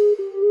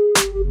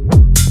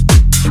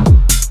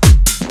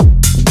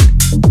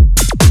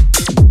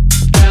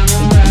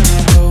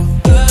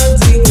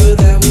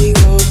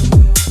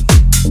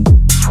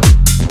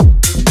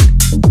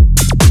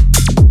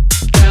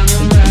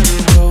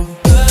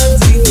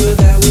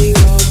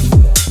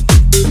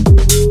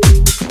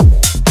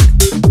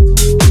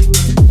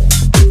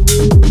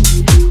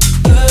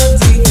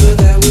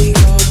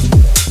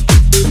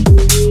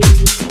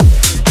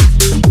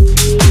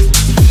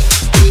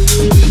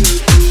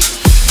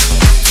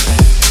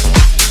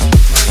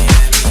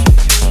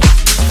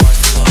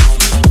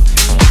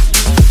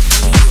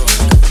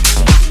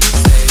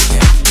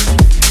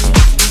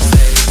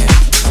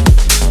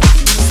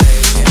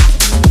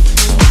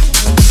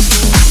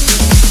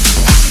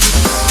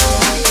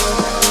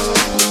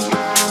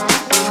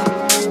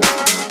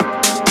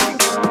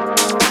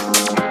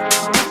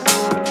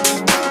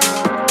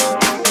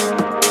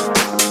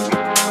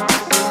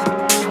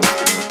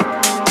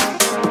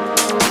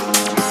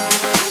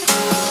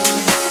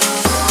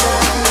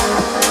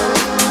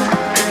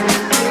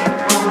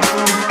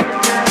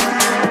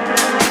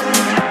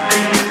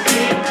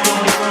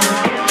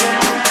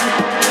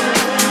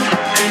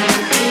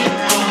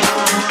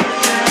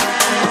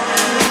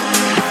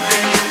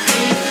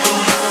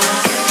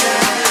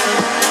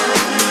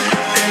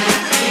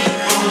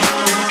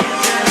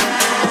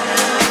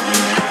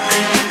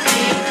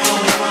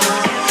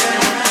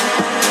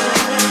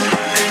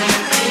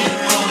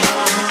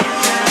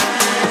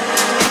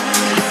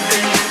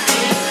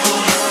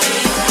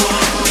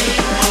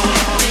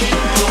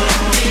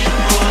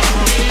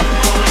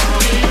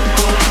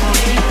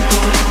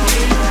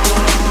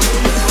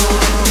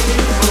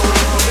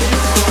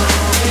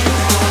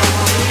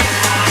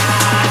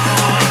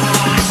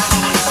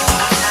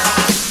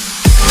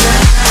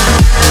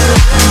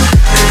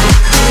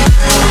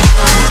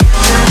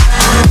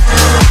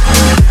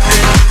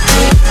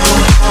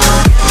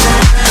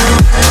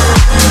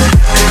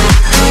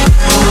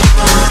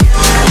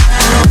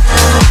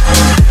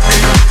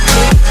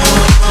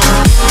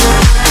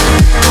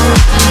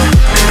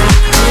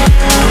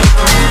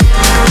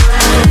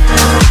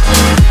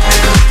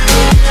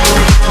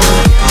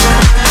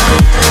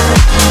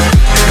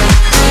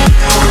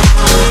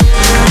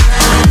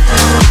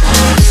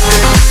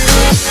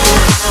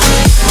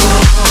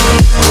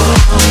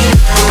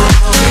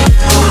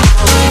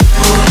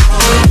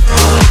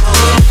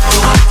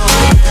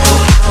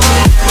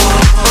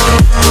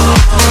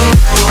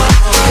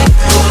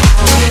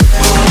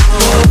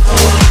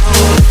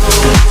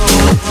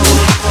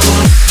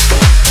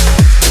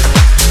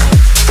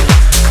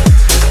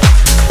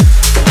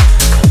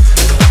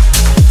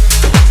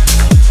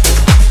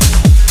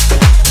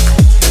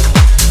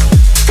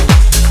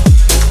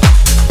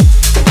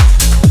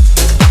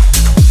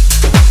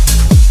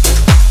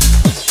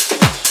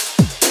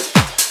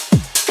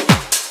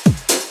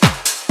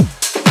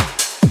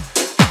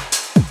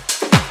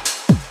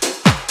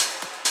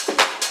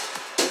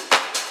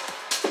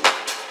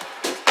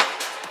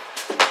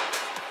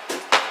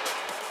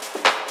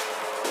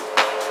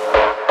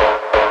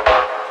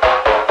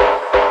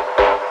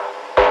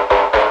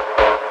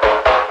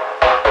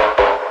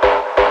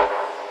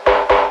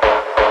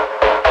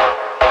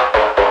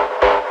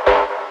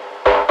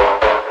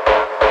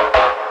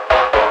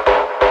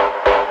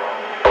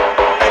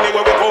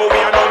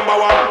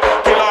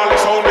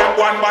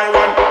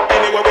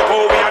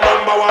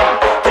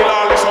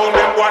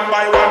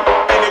 by one.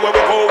 Anywhere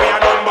we go, we are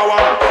number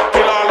one.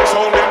 Kill all the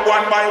sound them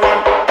one by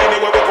one.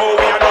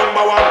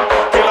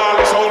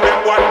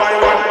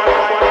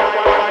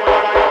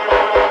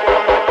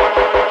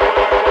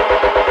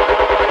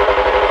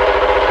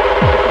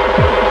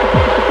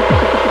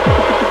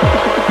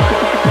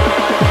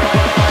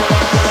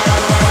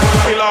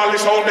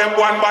 them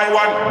one by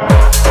one.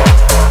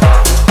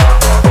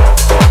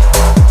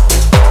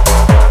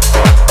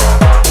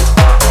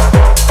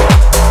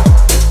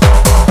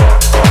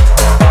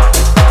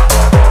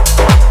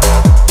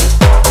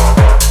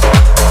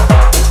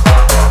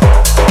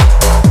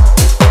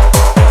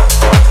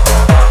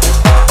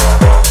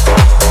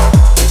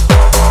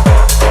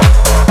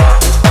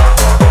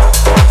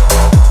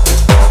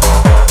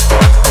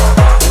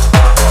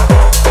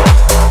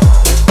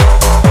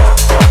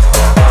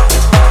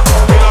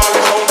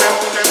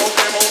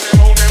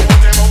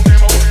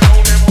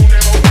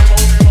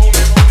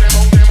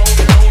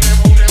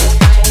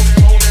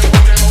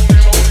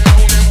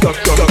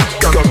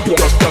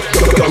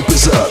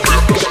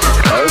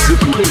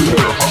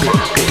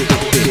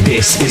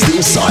 This is the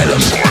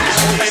Asylum.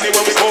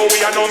 Anywhere we go, we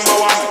are number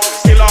one.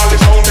 Kill all the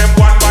sound them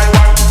one by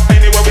one.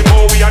 Anywhere we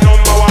go, we are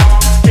number one.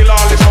 Kill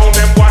all the sound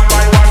them one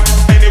by one.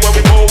 Anywhere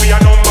we go, we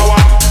are number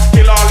one.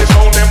 Kill all the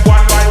sound them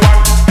one by one.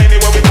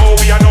 Anywhere we go,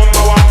 we are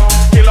number one.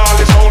 Kill all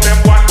the sound them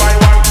one by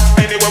one.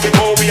 Anywhere we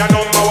go, we are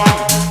number one.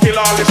 Kill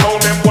all the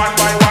sound them one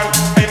by one.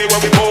 Anywhere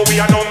we go, we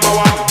are number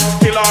one.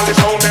 Kill all the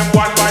sound them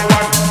one by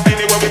one.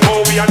 Anywhere we go,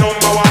 we are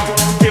number one.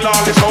 Kill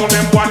all the sound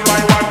them one by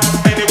one.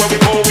 Anywhere we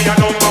go, we are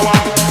number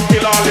one.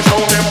 Kill all the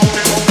sound them.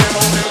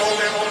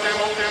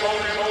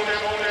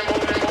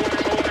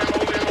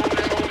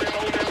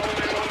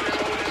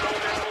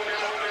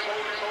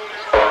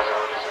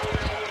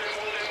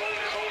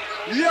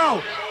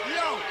 Yo,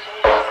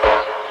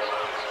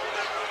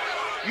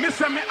 me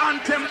say me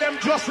anthem them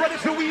just ready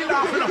for wheel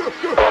off.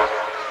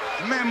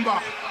 Remember,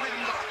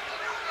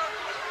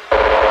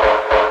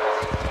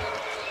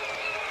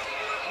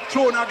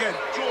 tune again.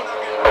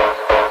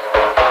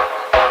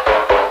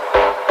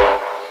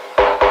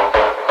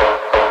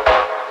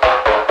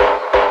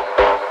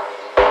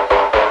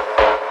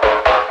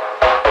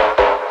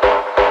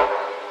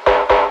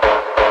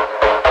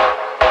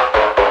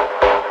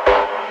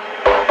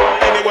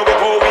 Anywhere we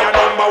go, we are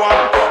number one.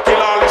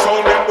 Kill all the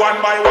sound them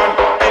one by one.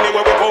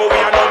 Anywhere we go, we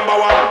are number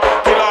one.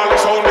 Kill all the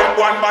sound them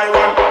one by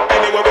one.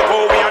 Anywhere we go,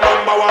 we are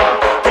number one.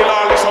 Kill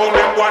all the sound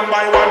them one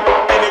by one.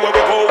 Anywhere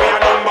we go, we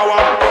are number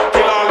one.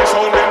 Kill all the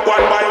sound them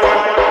one by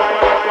one.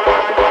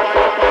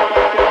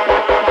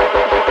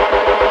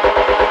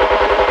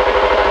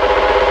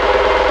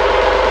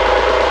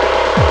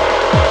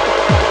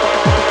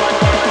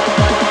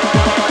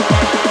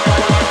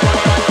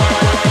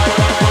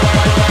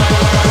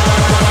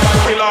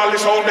 Kill all the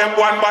sound them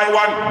one by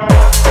one.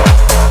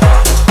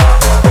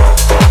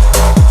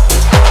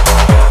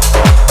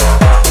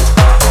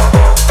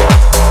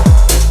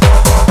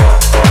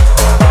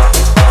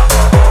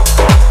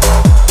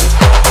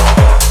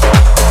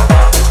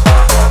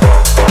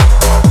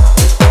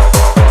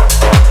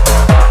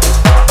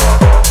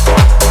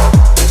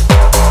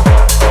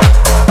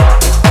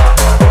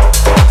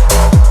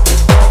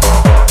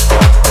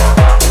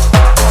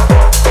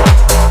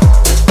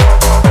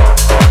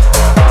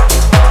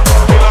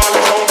 Kill all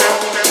the sound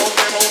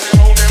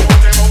them.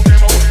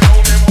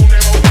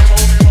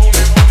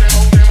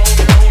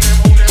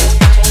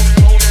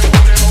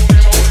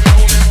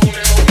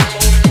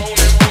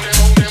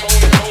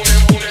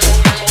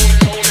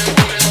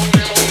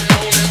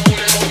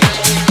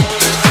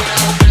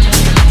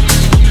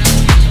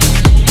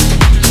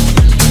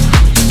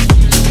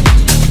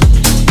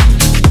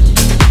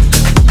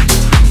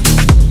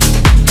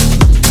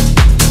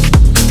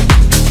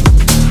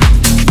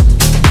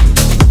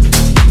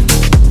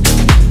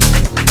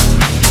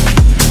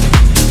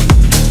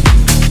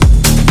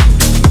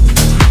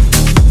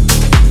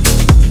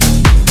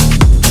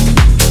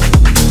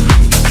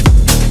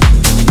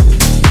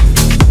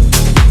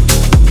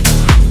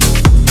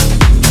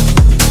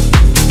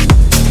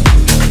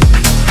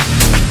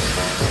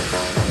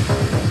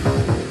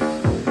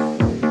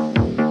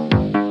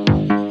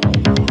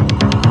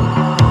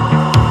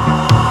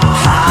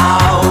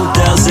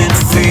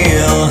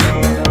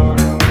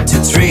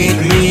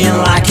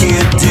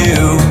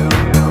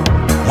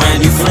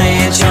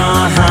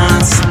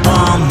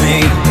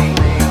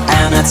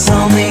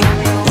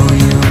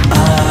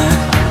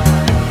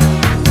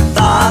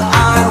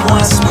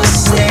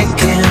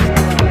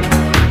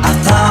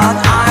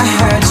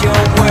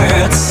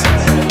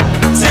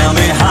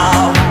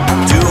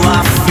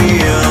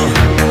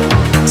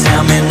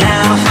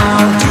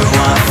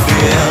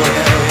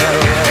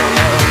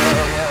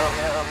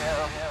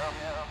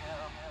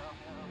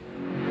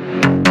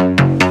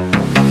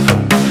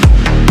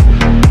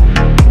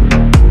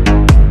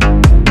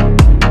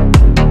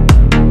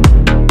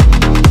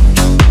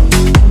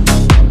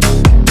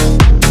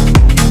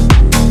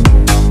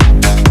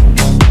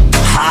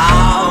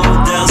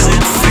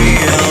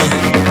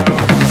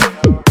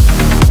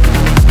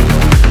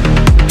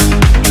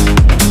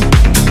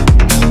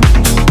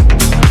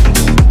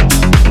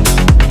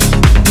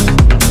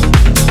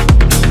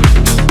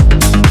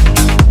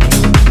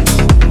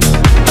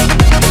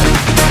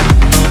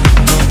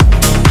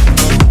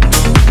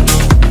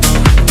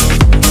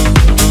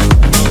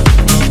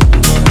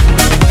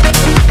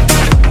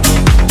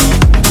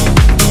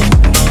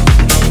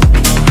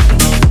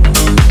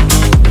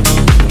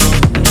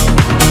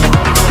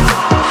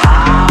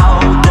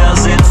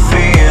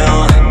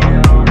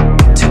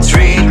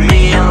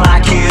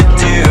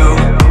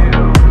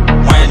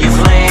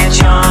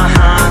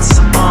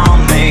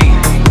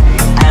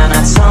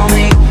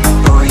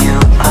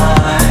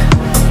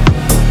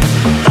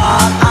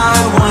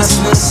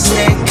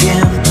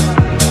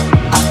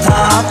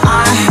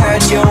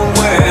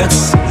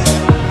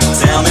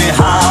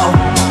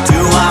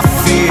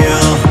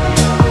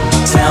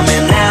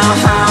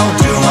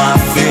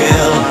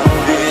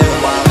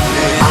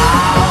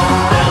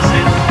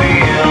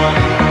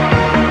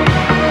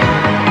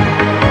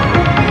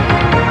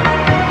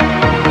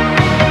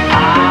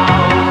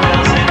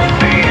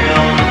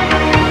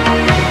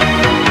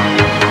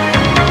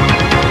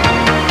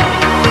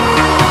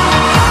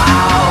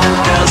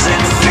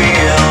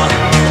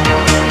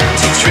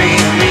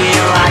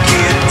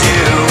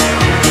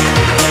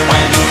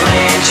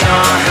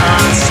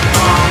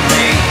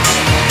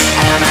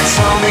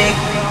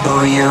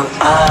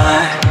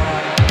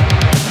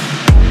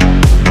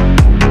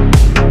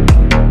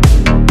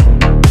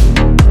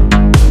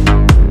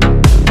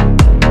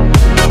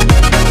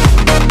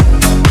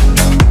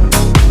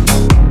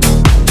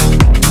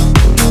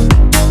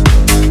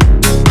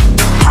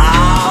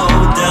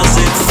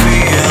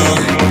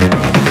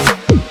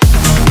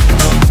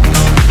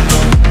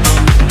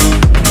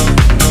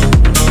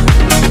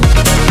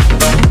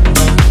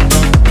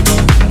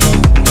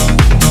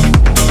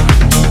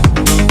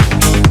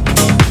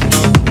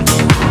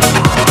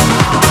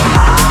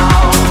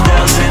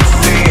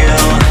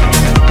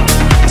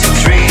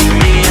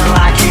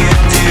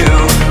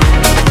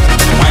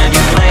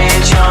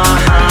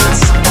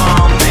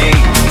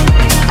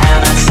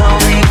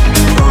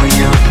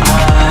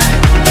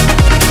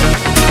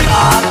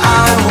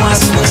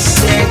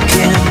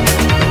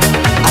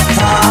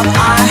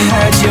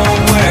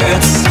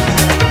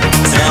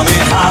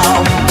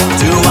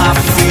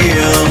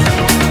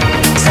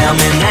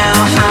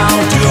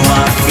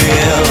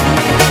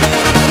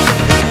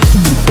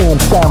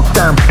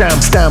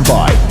 Stand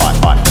by.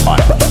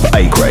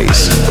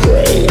 Acraze.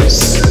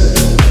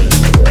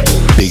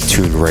 Big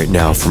tune right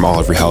now from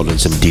Oliver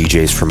Heldens and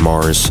DJs from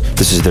Mars.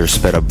 This is their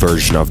sped up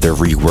version of their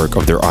rework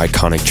of their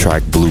iconic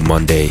track Blue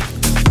Monday.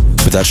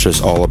 But that's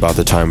just all about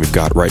the time we've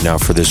got right now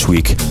for this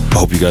week. I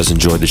hope you guys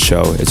enjoyed the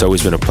show. It's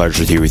always been a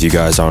pleasure to be with you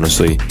guys,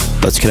 honestly.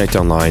 Let's connect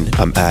online.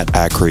 I'm at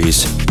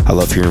Acraze. I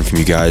love hearing from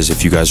you guys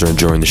if you guys are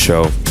enjoying the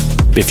show.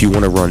 If you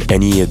want to run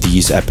any of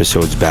these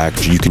episodes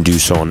back, you can do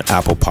so on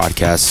Apple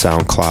Podcasts,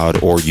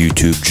 SoundCloud, or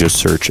YouTube. Just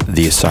search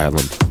The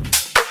Asylum.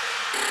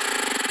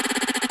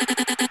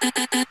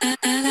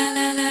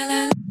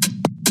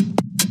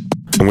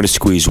 I'm going to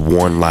squeeze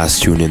one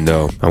last tune in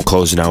though. I'm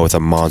closing out with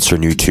a monster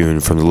new tune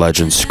from the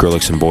legends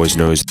Skrillex Boys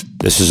Noize.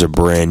 This is a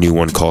brand new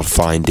one called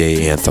Fine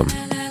Day Anthem.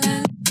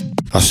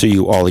 I'll see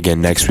you all again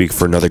next week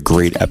for another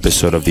great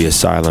episode of The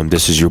Asylum.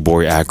 This is your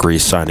boy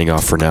Acraze signing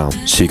off for now.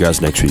 See you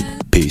guys next week.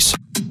 Peace.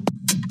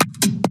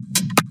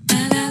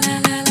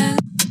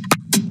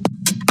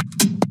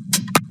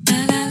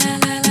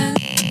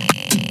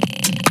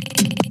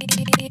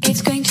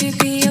 It's going to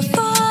be a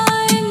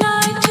fine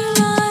night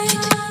tonight.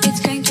 It's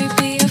going to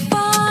be a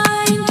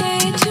fine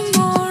day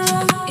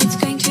tomorrow. It's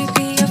going to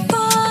be a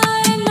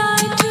fine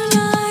night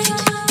tonight.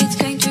 It's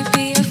going to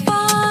be a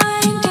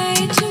fine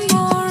day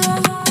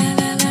tomorrow.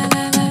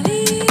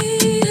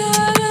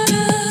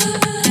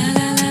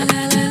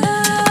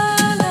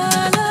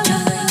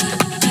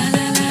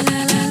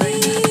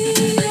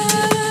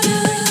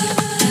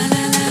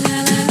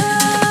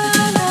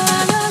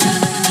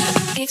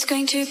 It's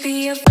going to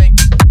be a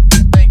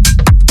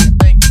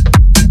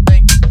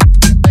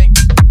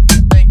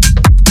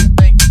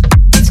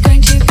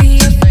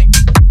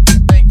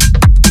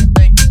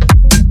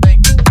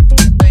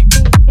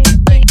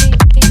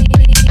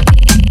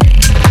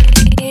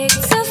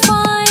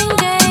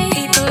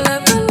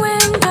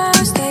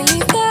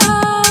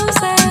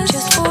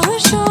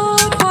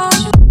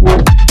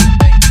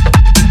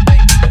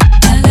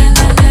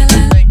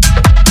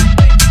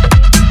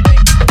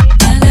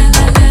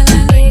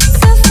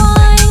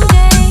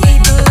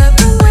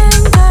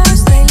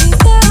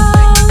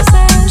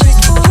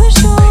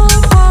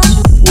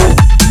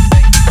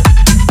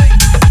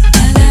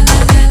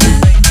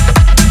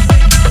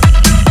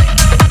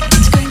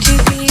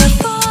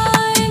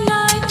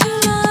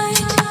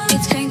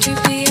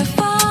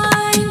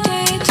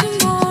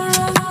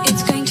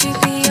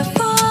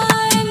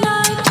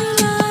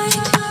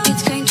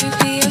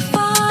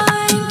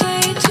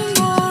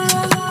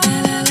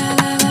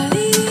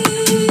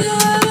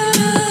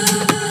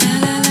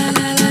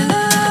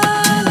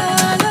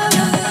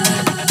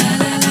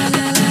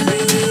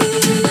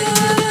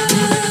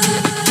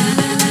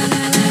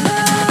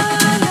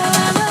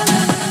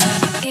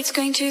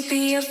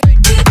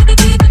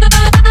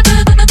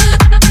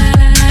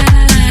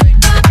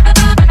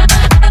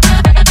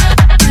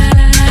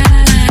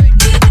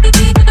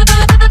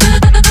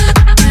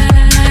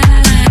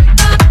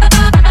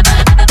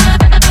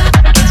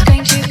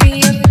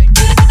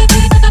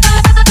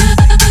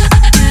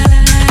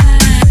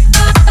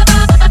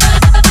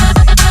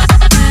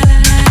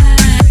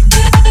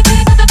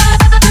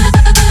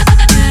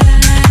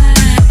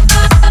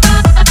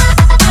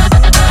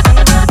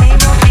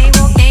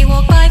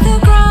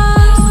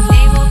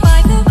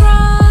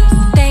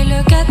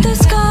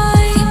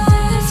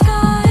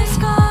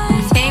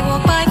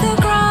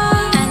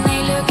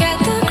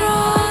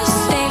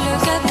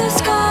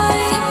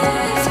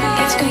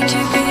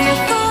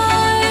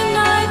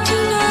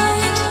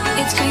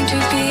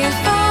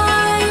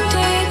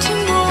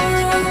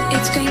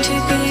It's going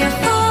to be a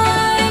fine